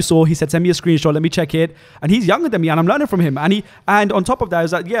started, he said, send me a screenshot. Let me check it. And he's younger than me, and I'm learning from him. And on top of that,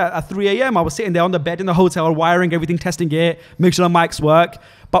 is that at 3 a.m. I was sitting there on the bed in the hotel, wiring everything, testing it, make sure the mics work.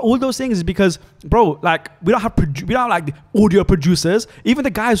 But all those things is because, bro, like, we don't have like the audio producers. Even the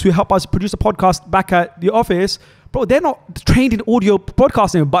guys who help us produce a podcast back at the office, bro, they're not trained in audio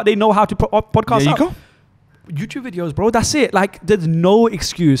podcasting, but they know how to podcast. There you go. YouTube videos, bro. That's it. Like, there's no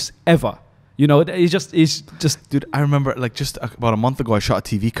excuse ever. You know, it's just. Dude, I remember like just about a month ago, I shot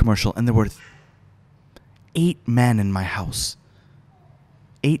a TV commercial, and there were 8 men in my house.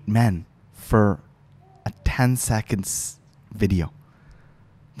 8 men for a 10 seconds video.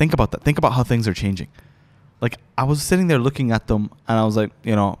 Think about that. Think about how things are changing. Like, I was sitting there looking at them, and I was like,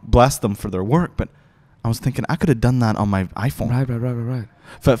 you know, bless them for their work. But I was thinking I could have done that on my iPhone. Right.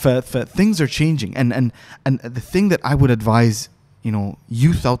 For things are changing, and the thing that I would advise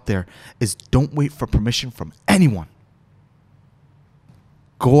youth out there is don't wait for permission from anyone.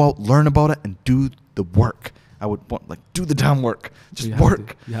 Go out, learn about it, and do the work. I would want, do the damn work. Just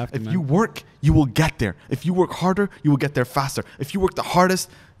work. If you work, you will get there. If you work harder, you will get there faster. If you work the hardest,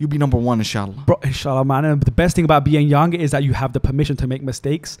 you'll be number one, inshallah. Bro, inshallah, man. And the best thing about being young is that you have the permission to make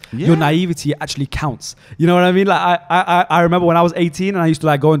mistakes. Yeah. Your naivety actually counts. You know what I mean? I remember when I was 18 and I used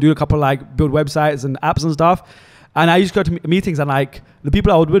to go and do a couple build websites and apps and stuff. And I used to go to meetings and the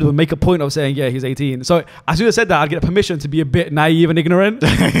people I would with would make a point of saying, yeah, he's 18. So as soon as I said that, I'd get permission to be a bit naive and ignorant.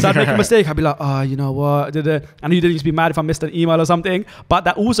 So I'd make a mistake. I'd be like, oh, you know what? And you didn't used to be mad if I missed an email or something. But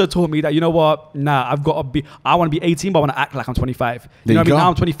that also taught me that, you know what? Nah, I want to be 18, but I want to act like I'm 25. You know what I mean? Now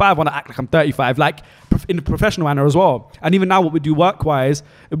I'm 25, I want to act like I'm 35. In a professional manner as well. And even now what we do work-wise,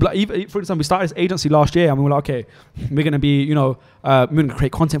 for example, we started this agency last year and we were like, okay, we're going to be, we're going to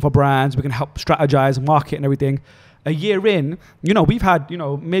create content for brands. We're going to help strategize, market and everything. A year in, we've had,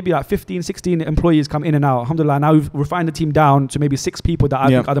 maybe 15, 16 employees come in and out. Alhamdulillah, now we've refined the team down to maybe 6 people that I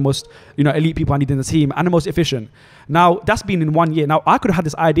think are the most, elite people I need in the team and the most efficient. Now, that's been in 1 year. Now, I could have had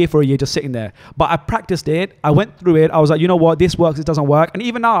this idea for a year just sitting there, but I practiced it. I went through it. I was like, you know what? This works. This doesn't work. And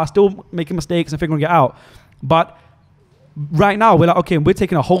even now, I'm still making mistakes and figuring it out. But right now we're like, okay, we're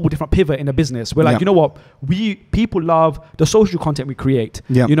taking a whole different pivot in the business. We're like, you know what? People love the social content we create,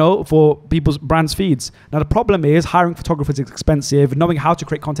 for people's brands feeds. Now the problem is hiring photographers is expensive. Knowing how to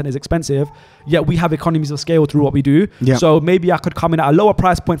create content is expensive. Yet we have economies of scale through what we do. So maybe I could come in at a lower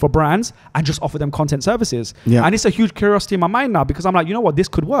price point for brands and just offer them content services. And it's a huge curiosity in my mind now because I'm like, you know what? This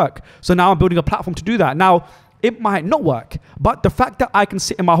could work. So now I'm building a platform to do that. Now, it might not work, but the fact that I can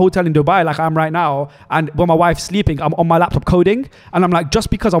sit in my hotel in Dubai like I am right now, and when my wife's sleeping, I'm on my laptop coding, and I'm like, just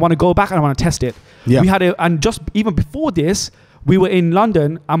because I want to go back and I want to test it. We had and just even before this, we were in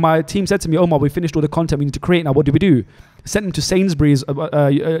London, and my team said to me, Omar, we finished all the content we need to create now. What do we do? Sent them to Sainsbury's, on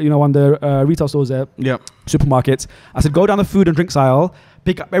the retail stores there, supermarkets. I said, go down the food and drinks aisle,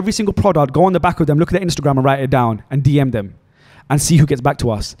 pick up every single product, go on the back of them, look at their Instagram and write it down and DM them. And see who gets back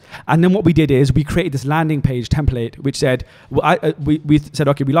to us. And then what we did is we created this landing page template which said, we said,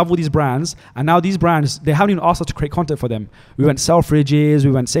 okay, we love all these brands, and now these brands, they haven't even asked us to create content for them. We went Selfridges,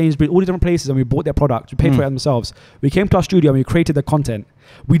 we went Sainsbury's, all these different places, and we bought their products. We paid for it themselves. We came to our studio and we created the content.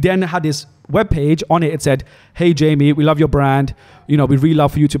 We then had this web page. On it said, hey Jamie, we love your brand, we'd really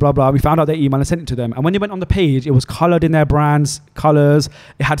love for you to blah blah. We found out their email and sent it to them, and when they went on the page, it was colored in their brand's colors.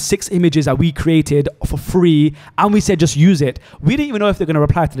 It had 6 images that we created for free, and we said just use it. We didn't even know if they're going to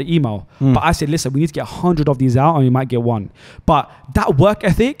reply to the email, but I said, listen, we need to get 100 of these out and we might get 1. But that work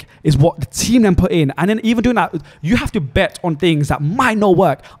ethic is what the team then put in, and then even doing that, you have to bet on things that might not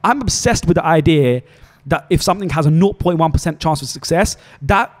work. I'm obsessed with the idea that if something has a 0.1% chance of success,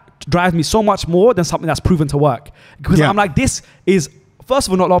 that drives me so much more than something that's proven to work. Because I'm like, this is, first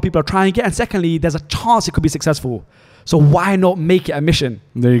of all, not a lot of people are trying it, and secondly, there's a chance it could be successful. So why not make it a mission?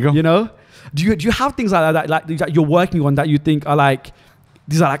 There you go. Do you have things like that that you're working on that you think are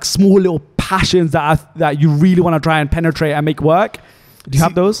these are small little passions that you really want to try and penetrate and make work? Do you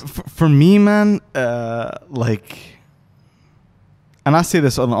have those? For me, man, and I say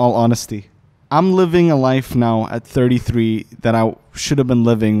this in all honesty, I'm living a life now at 33 that I should have been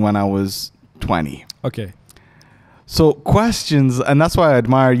living when I was 20. Okay. So questions, and that's why I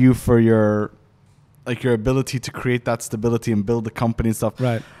admire you for your ability to create that stability and build the company and stuff.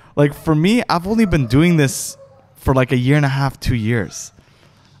 Right. For me, I've only been doing this for a year and a half, 2 years.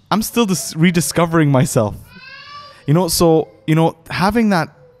 I'm still just rediscovering myself. So, having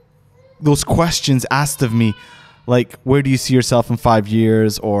those questions asked of me, where do you see yourself in 5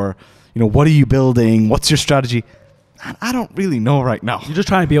 years? Or, what are you building? What's your strategy? I don't really know right now. You're just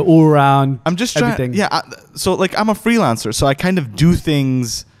trying to be an all-around. I'm just trying. Everything. Yeah. I'm a freelancer, so I kind of do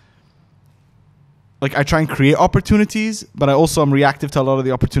things. I try and create opportunities, but I also am reactive to a lot of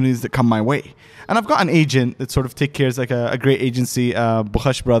the opportunities that come my way. And I've got an agent that sort of take care of a great agency,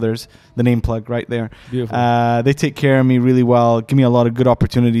 Bukhash Brothers, the name plug right there. Beautiful. They take care of me really well, give me a lot of good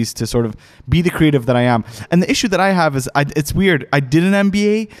opportunities to sort of be the creative that I am. And the issue that I have is, it's weird. I did an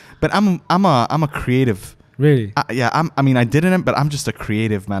MBA, but I'm a creative. Really? I didn't, but I'm just a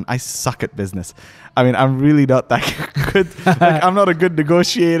creative, man. I suck at business. I'm really not that good. I'm not a good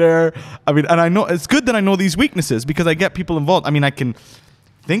negotiator. And I know it's good that I know these weaknesses because I get people involved. I can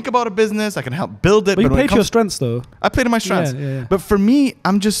think about a business. I can help build it. But you play to your strengths, though. I play to my strengths. Yeah. But for me,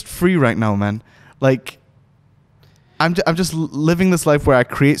 I'm just free right now, man. I'm just living this life where I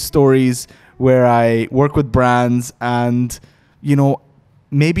create stories, where I work with brands, and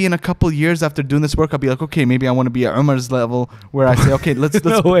maybe in a couple years after doing this work, I'll be like, okay, maybe I want to be at Omar's level, where I say, okay, let's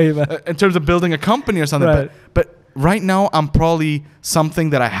no way, man. In terms of building a company or something. Right. But right now I'm probably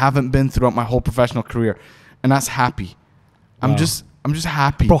something that I haven't been throughout my whole professional career, and that's happy. I'm just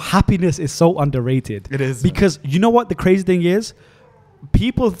happy. Bro, happiness is so underrated. It is. Because you know what the crazy thing is?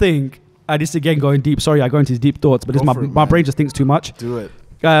 People think, this again going deep, sorry I go into these deep thoughts, but my brain just thinks too much. Do it.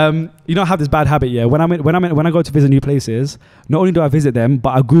 You know, I have this bad habit, yeah. When I go to visit new places, not only do I visit them,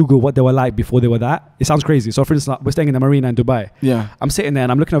 but I Google what they were like before they were that. It sounds crazy. So for instance, we're staying in the marina in Dubai. Yeah. I'm sitting there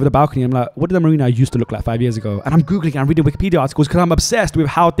and I'm looking over the balcony and I'm like, what did the marina used to look like 5 years ago? And I'm Googling and I'm reading Wikipedia articles because I'm obsessed with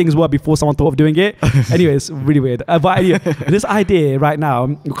how things were before someone thought of doing it. Anyway, it's really weird. But anyway, this idea right now,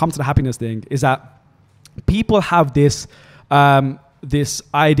 we'll come to the happiness thing, is that people have this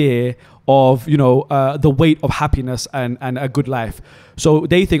idea of, you know, the weight of happiness and a good life. So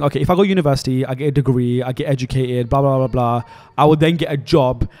they think, okay, if I go to university, I get a degree, I get educated, blah, blah, blah, blah, I will then get a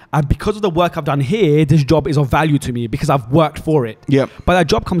job. And because of the work I've done here, this job is of value to me because I've worked for it. Yep. But that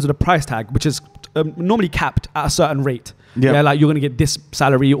job comes with a price tag, which is normally capped at a certain rate. Yep. Yeah, like you're going to get this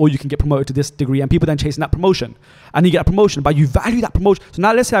salary or you can get promoted to this degree, and people then chasing that promotion. And you get a promotion, but you value that promotion. So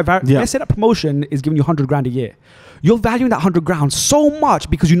now let's say that promotion is giving you 100 grand a year. You're valuing that 100 grand so much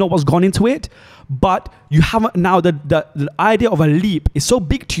because you know what's gone into it, but you haven't now the idea of a leap is so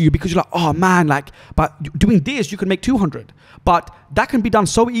big to you because you're like, oh man, like, but doing this, you can make 200. But that can be done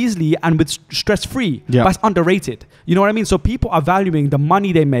so easily and with stress-free, but it's underrated. You know what I mean? So people are valuing the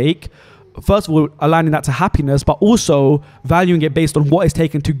money they make, first of all, aligning that to happiness, but also valuing it based on what it's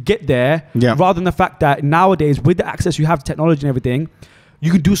taken to get there, rather than the fact that nowadays with the access you have to technology and everything, you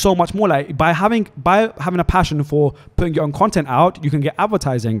can do so much more. Like by having a passion for putting your own content out, you can get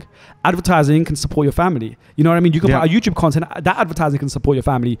advertising. Advertising can support your family. You know what I mean? You can put out YouTube content, that advertising can support your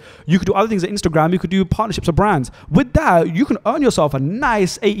family. You could do other things at Instagram. You could do partnerships with brands. With that, you can earn yourself a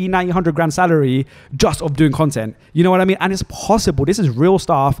nice 80, 90, 100 grand salary just of doing content. You know what I mean? And it's possible. This is real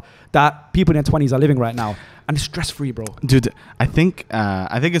stuff that people in their 20s are living right now. And it's stress-free, bro. Dude, I think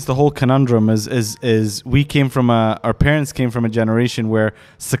it's the whole conundrum is we came from our parents came from a generation where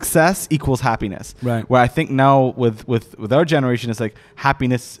success equals happiness. Right. Where I think now with our generation, it's like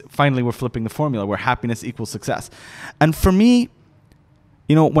happiness, finally we're flipping the formula where happiness equals success. And for me,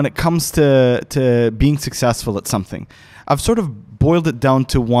 you know, when it comes to being successful at something, I've sort of boiled it down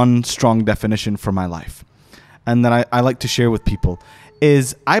to one strong definition for my life. And that I like to share with people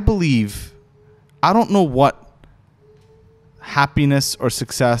is I believe, I don't know what happiness or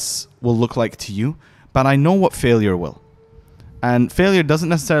success will look like to you, but I know what failure will. And failure doesn't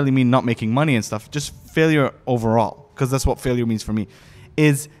necessarily mean not making money and stuff, just failure overall, because that's what failure means for me,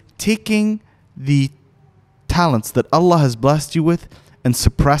 is taking the talents that Allah has blessed you with and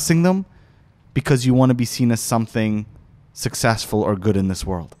suppressing them because you want to be seen as something successful or good in this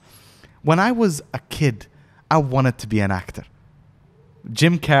world. When I was a kid, I wanted to be an actor.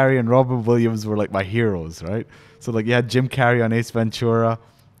 Jim Carrey and Robin Williams were like my heroes, right? So like you had Jim Carrey on Ace Ventura,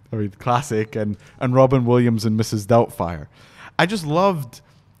 I mean classic, and Robin Williams and Mrs. Doubtfire. I just loved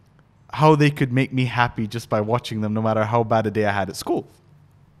how they could make me happy just by watching them, no matter how bad a day I had at school.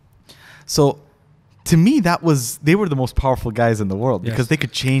 So to me, they were the most powerful guys in the world because they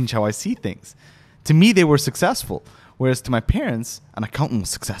could change how I see things. To me, they were successful, whereas to my parents, an accountant was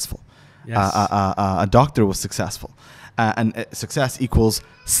successful, a doctor was successful. And success equals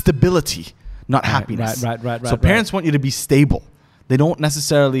stability, not happiness. Right. So parents want you to be stable. They don't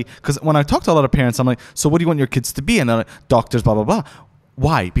necessarily, because when I talk to a lot of parents, I'm like, so what do you want your kids to be? And they're like, doctors, blah, blah, blah.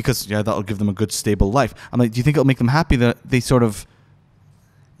 Why? Because that'll give them a good, stable life. I'm like, do you think it'll make them happy that they sort of...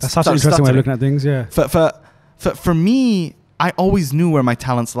 That's such an interesting way of looking at things, yeah. For me, I always knew where my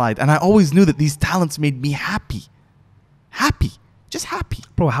talents lied. And I always knew that these talents made me happy. Happy. Just happy.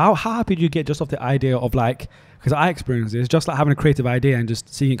 Bro, how happy do you get just off the idea of like... Because I experienced this, just like having a creative idea and just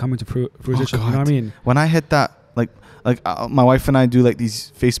seeing it come into fruition. You know what I mean? When I hit that, like my wife and I do like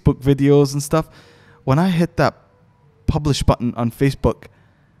these Facebook videos and stuff. When I hit that publish button on Facebook,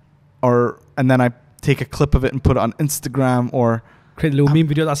 and then I take a clip of it and put it on Instagram or create little meme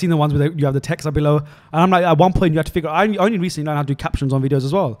videos. I've seen the ones where you have the text up below, and I'm like, at one point you have to figure. I only recently learned how to do captions on videos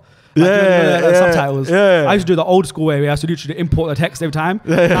as well. Like, subtitles. Yeah. I used to do the old school way where I used to literally import the text every time.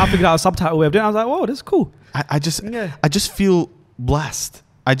 And I figured out a subtitle way of doing it. I was like, whoa, this is cool. I just feel blessed.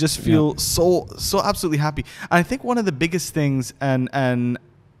 I just feel so absolutely happy. And I think one of the biggest things, and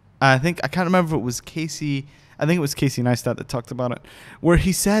I think, I can't remember if it was Casey, I think it was Casey Neistat that talked about it, where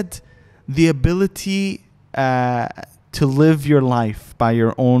he said the ability to live your life by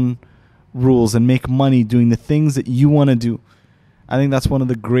your own rules and make money doing the things that you want to do. I think that's one of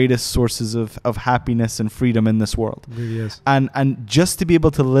the greatest sources of happiness and freedom in this world. It really is. And just to be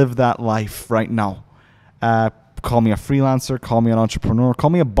able to live that life right now, call me a freelancer, call me an entrepreneur, call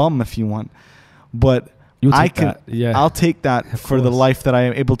me a bum if you want. But I'll take that for the life that I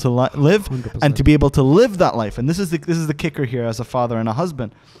am able to live 100%. and to be able to live that life. And this is the kicker here as a father and a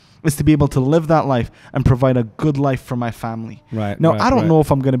husband, is to be able to live that life and provide a good life for my family. Right. Now, right, I don't right. know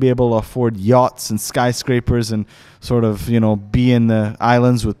if I'm going to be able to afford yachts and skyscrapers and sort of, be in the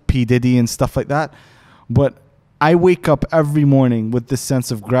islands with P. Diddy and stuff like that. But I wake up every morning with this sense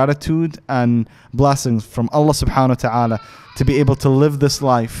of gratitude and blessings from Allah subhanahu wa ta'ala to be able to live this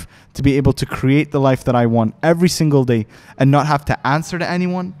life, to be able to create the life that I want every single day and not have to answer to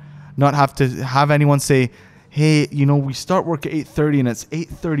anyone, not have to have anyone say, hey, we start work at 8:30 and it's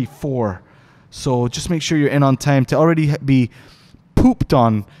 8:34. So just make sure you're in on time, to already be pooped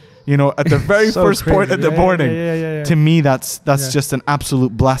on, at the very So first point crazy. of the morning. Yeah. To me, that's just an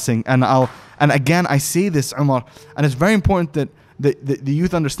absolute blessing. And again, I say this, Omar, and it's very important that the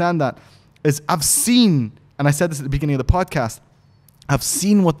youth understand that, is I've seen, and I said this at the beginning of the podcast, I've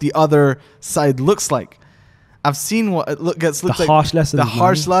seen what the other side looks like. I've seen what it looks like. Harsh lessons. The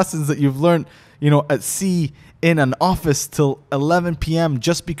harsh lessons that you've learned, at sea in an office till 11 p.m.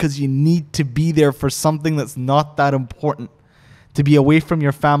 just because you need to be there for something that's not that important. To be away from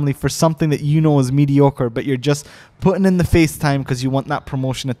your family for something that is mediocre, but you're just putting in the FaceTime because you want that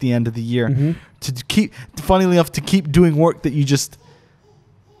promotion at the end of the year. Mm-hmm. Funnily enough, to keep doing work that you just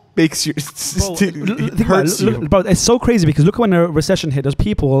makes you hurts you. Bro, it's so crazy because look, when a recession hit, there's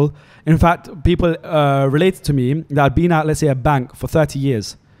people related to me that had been at, let's say, a bank for 30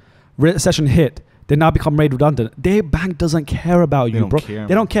 years. Recession hit. They now become made redundant. Their bank doesn't care about you, bro.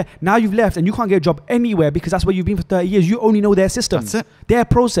 They don't care. Now you've left and you can't get a job anywhere because that's where you've been for 30 years. You only know their system. That's it. Their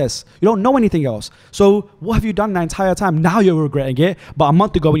process. You don't know anything else. So what have you done the entire time? Now you're regretting it. But a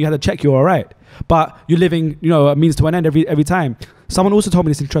month ago when you had to check, you're all right. But you're living, a means to an end every time. Someone also told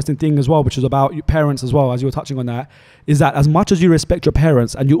me this interesting thing as well, which is about your parents as well, as you were touching on that, is that as much as you respect your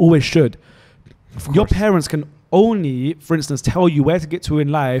parents, and you always should, your parents can only, for instance, tell you where to get to in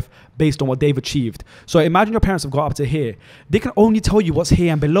life based on what they've achieved. So imagine your parents have got up to here. They can only tell you what's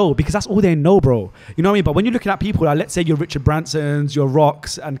here and below because that's all they know, bro. You know what I mean? But when you're looking at people like, let's say your Richard Bransons, your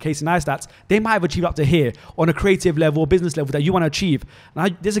Rocks and Casey Neistats, they might have achieved up to here on a creative level, business level that you want to achieve. Now,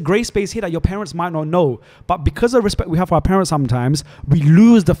 there's a gray space here that your parents might not know. But because of the respect we have for our parents sometimes, we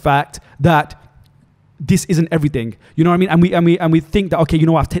lose the fact that this isn't everything, you know what I mean? And we think that, okay,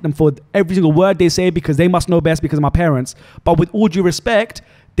 I've taken them for every single word they say because they must know best because of my parents. But with all due respect,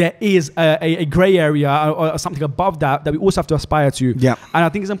 there is a gray area or something above that we also have to aspire to. Yeah. And I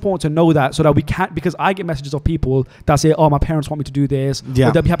think it's important to know that so that we can't, because I get messages of people that say, oh, my parents want me to do this. Yeah.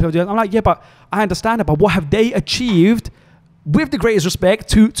 Or they'll be happy to do that. I'm like, yeah, but I understand that. But what have they achieved with the greatest respect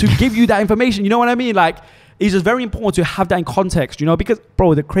to give you that information? You know what I mean? Like, it's just very important to have that in context, because,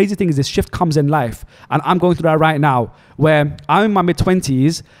 bro, the crazy thing is this shift comes in life. And I'm going through that right now where I'm in my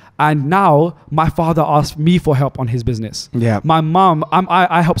mid-20s and now my father asked me for help on his business. Yeah. My mum,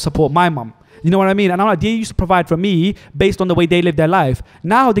 I help support my mum. You know what I mean? And I'm like, they used to provide for me based on the way they live their life.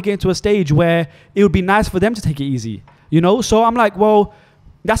 Now they get into a stage where it would be nice for them to take it easy, So I'm like, well,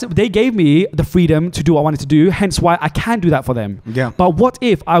 that's it. They gave me the freedom to do what I wanted to do, hence why I can do that for them. Yeah. But what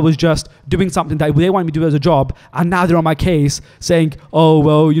if I was just doing something that they wanted me to do as a job, and now they're on my case saying, oh,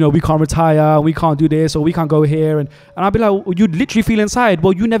 well, we can't retire, we can't do this, or we can't go here. And I'd be like, well, you'd literally feel inside,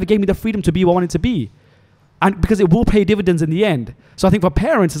 well, you never gave me the freedom to be what I wanted to be. And because it will pay dividends in the end. So I think for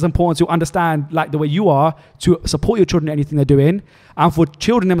parents, it's important to understand, like the way you are, to support your children in anything they're doing. And for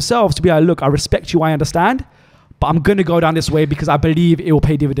children themselves to be like, look, I respect you, I understand, but I'm going to go down this way because I believe it will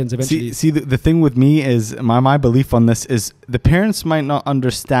pay dividends eventually. See the thing with me is, my belief on this is the parents might not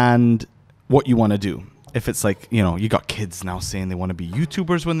understand what you want to do. If it's like, you got kids now saying they want to be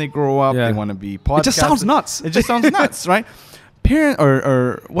YouTubers when they grow up, they want to be podcasters. It just sounds nuts. It just sounds nuts, right? Parent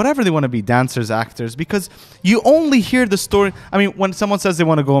or whatever they want to be, dancers, actors, because you only hear the story. I mean, when someone says they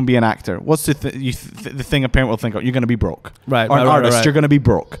want to go and be an actor, what's the thing a parent will think of? You're going to be broke. Right. Or an artist, right. You're going to be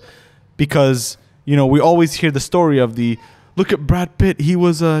broke. Because, we always hear the story of look at Brad Pitt, he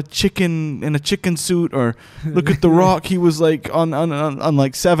was a chicken in a chicken suit, or look at The Rock, he was like on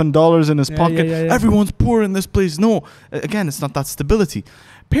like $7 in his pocket. Yeah. Everyone's poor in this place. No, again, it's not that stability.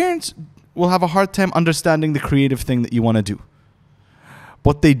 Parents will have a hard time understanding the creative thing that you want to do.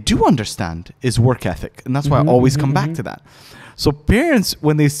 What they do understand is work ethic. And that's why I always come back to that. So parents,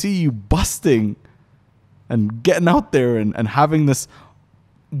 when they see you busting and getting out there and having this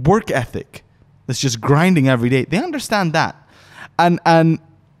work ethic that's just grinding every day, they understand that. And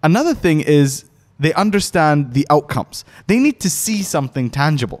another thing is they understand the outcomes. They need to see something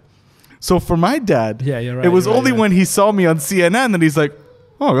tangible. So for my dad, you're right, it was only when he saw me on CNN that he's like,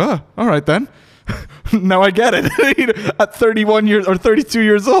 oh, yeah, all right then. Now I get it. At 31 years or 32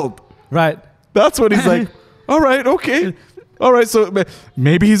 years old. Right. That's when he's like, all right, okay. All right, so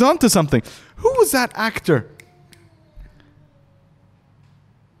maybe he's onto something. Who was that actor?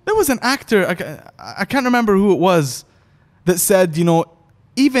 There was an actor, I can't remember who it was, that said, you know,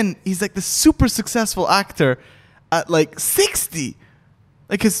 even he's like the super successful actor at like 60.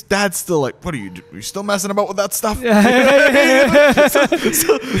 Like his dad's still like, what are you still messing about with that stuff? So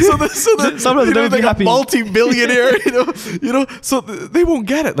like a multi-billionaire, you know, so they won't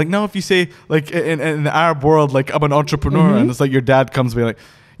get it. Like now if you say like in the Arab world, like I'm an entrepreneur, and it's like your dad comes and be like,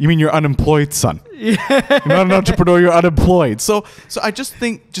 you mean you're unemployed, son? You're not an entrepreneur, you're unemployed. So I just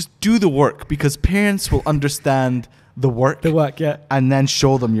think just do the work, because parents will understand the work, yeah, and then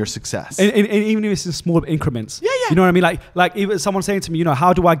show them your success. And even if it's in small increments. Yeah. You know what I mean? Like even someone saying to me, you know,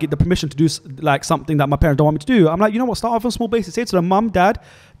 how do I get the permission to do like something that my parents don't want me to do? I'm like, you know what? Start off on a small basis. Say to them, Mum, Dad,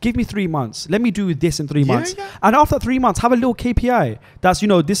 give me 3 months. Let me do this in 3 months. Yeah. And after 3 months, have a little KPI. That's, you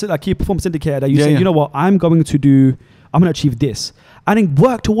know, this is a key performance indicator that you say, you know what? I'm going to achieve this. And then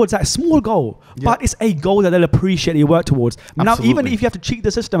work towards that small goal. Yeah. But it's a goal that they'll appreciate you work towards. Absolutely. Now, even if you have to cheat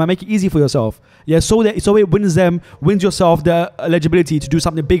the system and make it easy for yourself, so it wins yourself the eligibility to do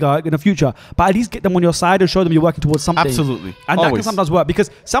something bigger in the future. But at least get them on your side and show them you're working towards something. Absolutely. And that can sometimes work.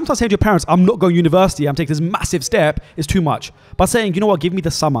 Because sometimes saying to your parents, I'm not going to university, I'm taking this massive step, is too much. But saying, you know what, give me the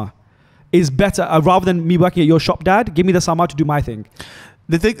summer is better. Rather than me working at your shop, Dad, give me the summer to do my thing.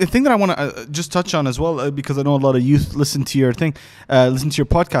 The thing that I want to just touch on as well, because I know a lot of youth listen to your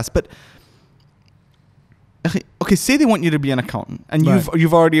podcast, but okay, say they want you to be an accountant, and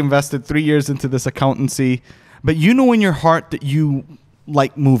you've already invested 3 years into this accountancy, but you know in your heart that you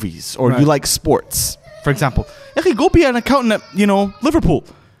like movies or you like sports, for example. Okay, go be an accountant at, you know, Liverpool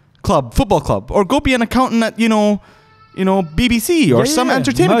football club, or go be an accountant at, you know, BBC or some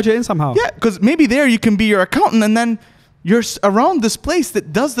entertainment. Merge it in somehow. Yeah, because maybe there you can be your accountant, and then you're around this place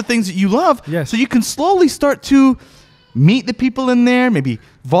that does the things that you love. Yes. So you can slowly start to meet the people in there, maybe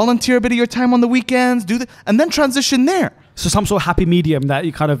volunteer a bit of your time on the weekends, and then transition there. So some sort of happy medium that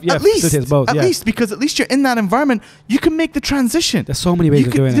you kind of, at least, because at least you're in that environment, you can make the transition. There's so many ways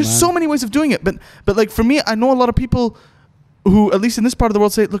of doing it. There's so many ways of doing it. But like for me, I know a lot of people who, at least in this part of the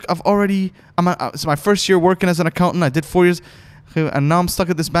world, say, look, it's my first year working as an accountant. I did 4 years, and now I'm stuck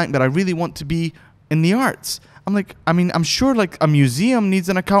at this bank, but I really want to be in the arts. I'm like, I mean, I'm sure like a museum needs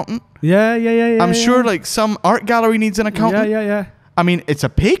an accountant. Yeah. I'm sure like some art gallery needs an accountant. Yeah. I mean, it's a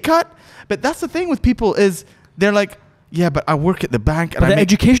pay cut, but that's the thing with people is they're like, yeah, but I work at the bank. But the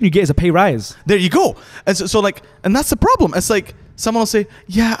education you get is a pay rise. There you go. And so like, and that's the problem. It's like someone will say,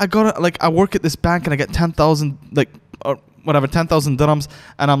 yeah, I work at this bank and I get 10,000 or whatever, 10,000 dirhams,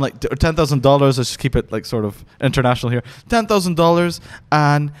 and I'm like, or $10,000. Let's just keep it like sort of international here. $10,000,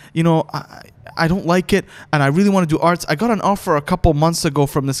 and you know, I don't like it, and I really want to do arts. I got an offer a couple months ago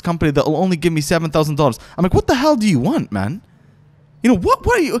from this company that will only give me $7,000. I'm like, what the hell do you want, man? You know, what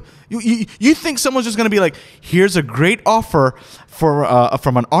are you think someone's just going to be like, here's a great offer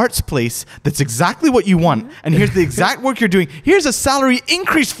from an arts place that's exactly what you want, and here's the exact work you're doing. Here's a salary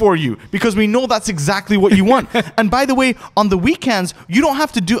increase for you because we know that's exactly what you want. And by the way, on the weekends, you don't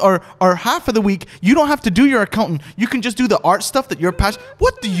have to do, or half of the week, you don't have to do your accountant. You can just do the art stuff that you're passionate.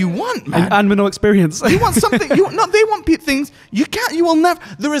 What do you want, man? And with no experience. You want something. They want things. You can't. You will never.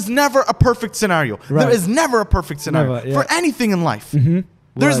 There is never a perfect scenario. Right. There is never a perfect scenario for anything in life. Mm-hmm.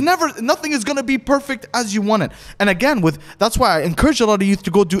 There's nothing is going to be perfect as you want it. And again, that's why I encourage a lot of youth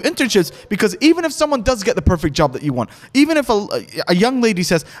to go do internships, because even if someone does get the perfect job that you want, even if a young lady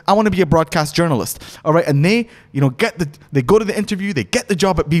says, I want to be a broadcast journalist, all right, and they go to the interview, they get the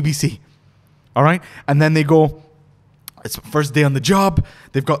job at BBC, all right, and then they go, it's first day on the job,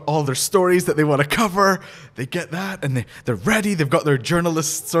 they've got all their stories that they want to cover, they get that, and they're ready, they've got their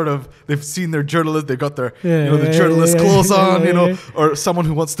journalist they've seen their journalist, they've got their the journalist clothes on, or someone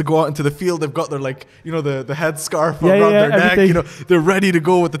who wants to go out into the field, they've got their the head scarf around their neck, they're ready to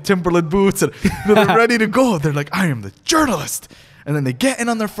go with the Timberland boots, and they're ready to go, they're like, I am the journalist, and then they get in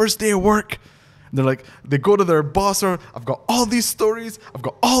on their first day of work. They're like, they go to their boss, or I've got all these stories, I've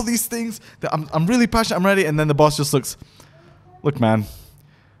got all these things that I'm really passionate, I'm ready. And then the boss just looks, look, man,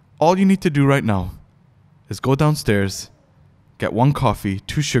 all you need to do right now is go downstairs, get 1 coffee,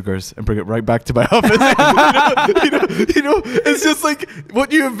 2 sugars, and bring it right back to my office. It's just like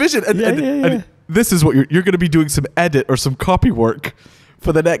what you envision. And this is what you're going to be doing some edit or some copy work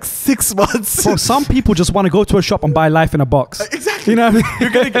for the next 6 months. Well, some people just want to go to a shop and buy life in a box. Exactly.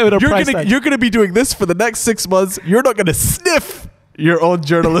 You're gonna be doing this for the next 6 months. You're not gonna sniff your own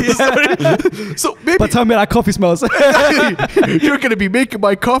journalist. So maybe, but tell me that coffee smells. you're going to be making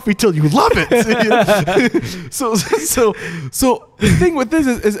my coffee till you love it. So the thing with this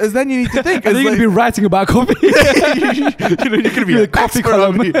is then you need to think. And then you're going to be writing about coffee. You're going to be a coffee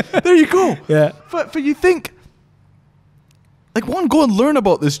column. There you go. Yeah. But you think, like, one, go and learn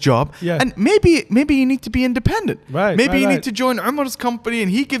about this job. Yeah. And maybe you need to be independent. Right. Maybe you right. need to join Omar's company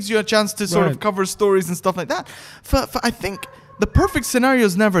and he gives you a chance to sort of cover stories and stuff like that. For I think the perfect scenario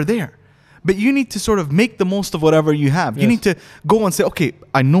is never there. But you need to sort of make the most of whatever you have. You need to go and say, okay,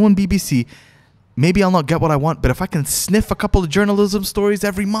 I know on BBC, maybe I'll not get what I want, but if I can sniff a couple of journalism stories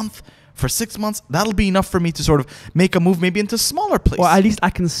every month for 6 months, that'll be enough for me to sort of make a move maybe into a smaller place. Well, at least I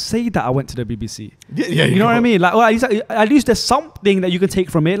can say that I went to the BBC. Yeah, you know what I mean? Like, well, at least there's something that you can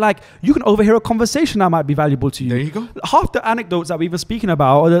take from it. Like, you can overhear a conversation that might be valuable to you. There you go. Half the anecdotes that we've been speaking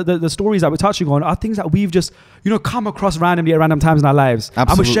about, or the stories that we're touching on, are things that we've just, come across randomly at random times in our lives.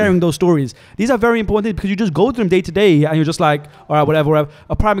 Absolutely. And we're sharing those stories. These are very important because you just go through them day to day and you're just like, all right, whatever.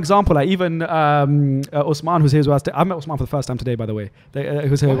 A prime example, like even Osman, who's here as well. I met Osman for the first time today, by the way.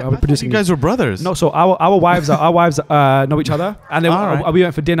 Who's here producing. You guys were brothers. No, so our wives know each other, and then we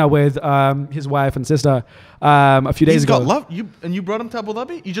went for dinner with his wife and sister a few days ago. He's got love. You brought him to Abu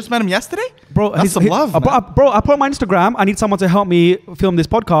Dhabi? You just met him yesterday? Bro, that's some love, man. I put on my Instagram, I need someone to help me film this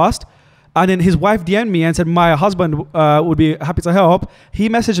podcast. And then his wife DM'd me and said, my husband would be happy to help. He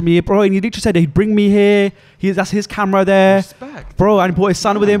messaged me, bro, and he literally said he'd bring me here. That's his camera there. Respect. Bro, and he brought his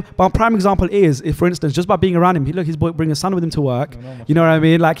son with him. But a prime example is, if for instance, just by being around him, he's bringing his son with him to work. You know what I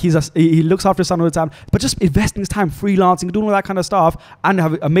mean? Like he looks after his son all the time. But just investing his time, freelancing, doing all that kind of stuff, and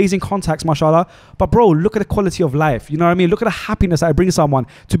have amazing contacts, mashallah. But bro, look at the quality of life. You know what I mean? Look at the happiness that it brings someone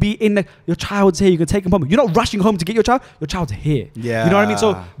to be in your child's here. You can take him home. You're not rushing home to get your child. Your child's here. Yeah. You know what I mean?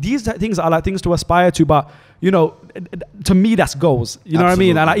 So these things are like things to aspire to, but to me that's goals. You know what I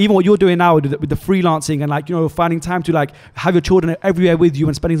mean? And like, even what you're doing now with the freelancing and finding time to like have your children everywhere with you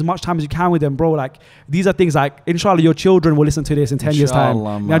and spending as much time as you can with them, bro. Like these are things like, inshallah, your children will listen to this in 10 years time.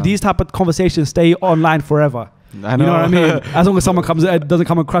 Man. Now these type of conversations stay online forever. I know. You know what I mean? As long as someone doesn't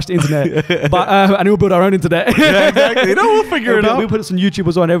come and crash the internet, but and we'll build our own internet. Yeah, exactly. We'll figure it out. We'll put it on YouTube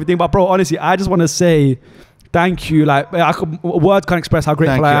as well and everything. But bro, honestly, I just want to say thank you. Like, words can't express how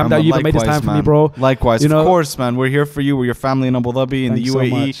grateful I am that you even made this time for me, bro. Likewise. Of course, man. We're here for you. We're your family in Abu Dhabi, in the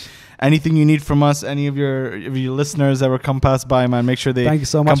UAE. So anything you need from us, any of your listeners ever come pass by, man, make sure they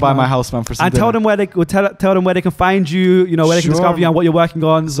come by my house, man, for some dinner. Tell them where they tell them where they can find you, where they can discover you and what you're working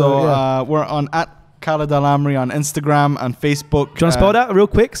on. So we're on at Khalid Al Ameri on Instagram and Facebook. Do you want to spell that real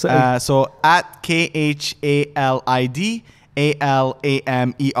quick? So at KHALID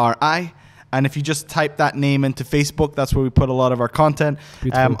ALAMERI. And if you just type that name into Facebook, that's where we put a lot of our content.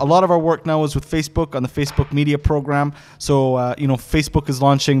 A lot of our work now is with Facebook on the Facebook Media Program. So, Facebook is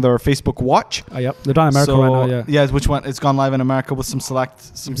launching their Facebook Watch. Oh, yep. They're done in America right now, yeah. Yeah, which one? It's gone live in America with some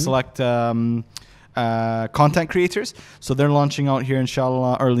select content creators. So they're launching out here,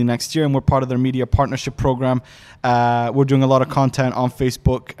 inshallah, early next year. And we're part of their media partnership program. We're doing a lot of content on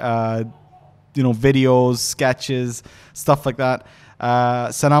Facebook, videos, sketches, stuff like that.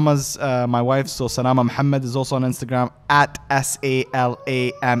 Sanama's my wife, so Sanama Muhammad is also on Instagram at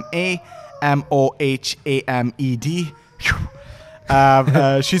SALAMAMOHAMED.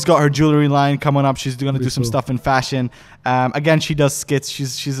 She's got her jewelry line coming up. She's going to do some stuff in fashion. Again, she does skits.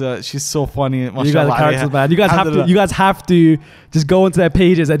 She's so funny. You guys are characters, man. You guys have to just go onto their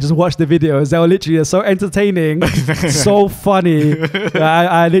pages and just watch the videos. They're literally so entertaining, so funny.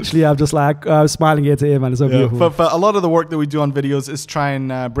 I literally am just like smiling ear to ear, man. It's so beautiful. But a lot of the work that we do on videos is try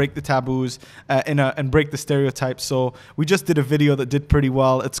and break the taboos and break the stereotypes. So we just did a video that did pretty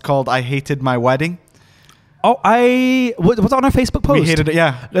well. It's called "I Hated My Wedding." Oh, was that on our Facebook post? We hated it,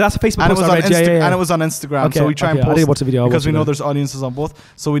 yeah. That's a Facebook and post. And it was on Instagram. Okay, so we try and post. I didn't watch the video because we know there's audiences on both.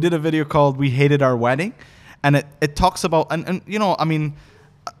 So we did a video called "We Hated Our Wedding," and it talks about and I mean,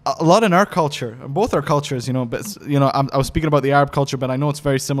 a lot in our culture, both our cultures, But I was speaking about the Arab culture, but I know it's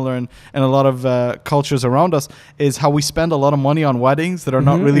very similar in a lot of cultures around us. Is how we spend a lot of money on weddings that are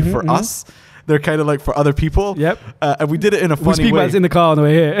not really for us. They're kind of like for other people. Yep. And we did it in a funny way. We speak about it in the car on the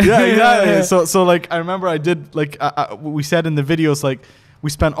way here. Yeah, exactly. So like, I remember I did like, we said in the videos, like,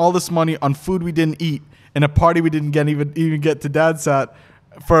 we spent all this money on food we didn't eat in a party we didn't even get to dance at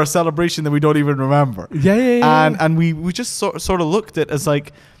for a celebration that we don't even remember. Yeah. And we just sort of looked at it as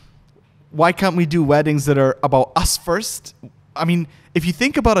like, why can't we do weddings that are about us first? I mean, if you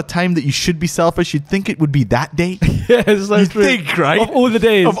think about a time that you should be selfish, you'd think it would be that day. Yeah, it's so you true. think, right? Of all the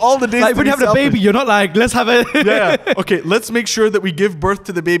days. Of all the days. Like when you have a baby, you're not like, let's have a... yeah. Okay, let's make sure that we give birth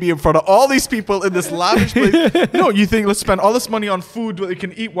to the baby in front of all these people in this lavish place. No, you think, let's spend all this money on food that they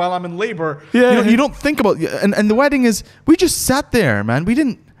can eat while I'm in labor. Yeah. You don't think about... And the wedding is, we just sat there, man. We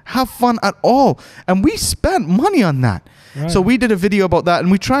didn't have fun at all. And we spent money on that. Right. So we did a video about that,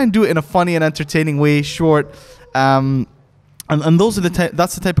 and we try and do it in a funny and entertaining way, short. And those are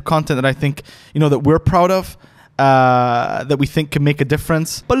that's the type of content that I think, that we're proud of, that we think can make a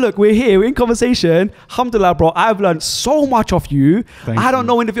difference. But look, we're here, we're in conversation. Alhamdulillah, bro, I've learned so much of you. I don't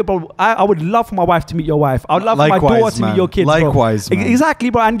know anything, bro. I would love for my wife to meet your wife. I would love for my daughter to meet your kids, Likewise, bro. Man. Exactly,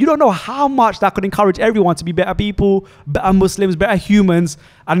 bro. And you don't know how much that could encourage everyone to be better people, better Muslims, better humans,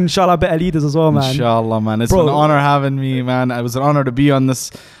 and inshallah, better leaders as well, man. Inshallah, man. It's an honor having me, man. It was an honor to be on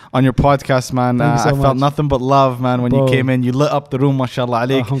your podcast, man. I felt nothing but love, man, when you came in. You lit up the room, mashallah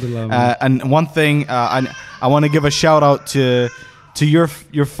alayk. Alhamdulillah, and one thing, I want to give a shout out to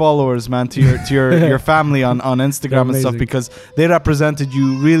your followers, man, to your family on Instagram and stuff, because they represented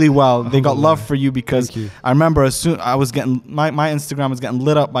you really well. They got love for you, because I remember as soon I was getting my Instagram was getting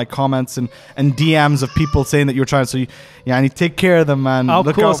lit up by comments and DMs of people saying that you're trying. So I need to take care of them, man. Of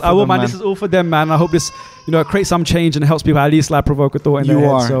course, I will, man. This is all for them, man. I hope this creates some change and helps people at least like provoke a thought in their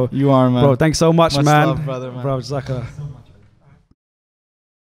head. So you are, man. Bro, thanks so much, man. Love, brother, man. Bro, Jazakallah.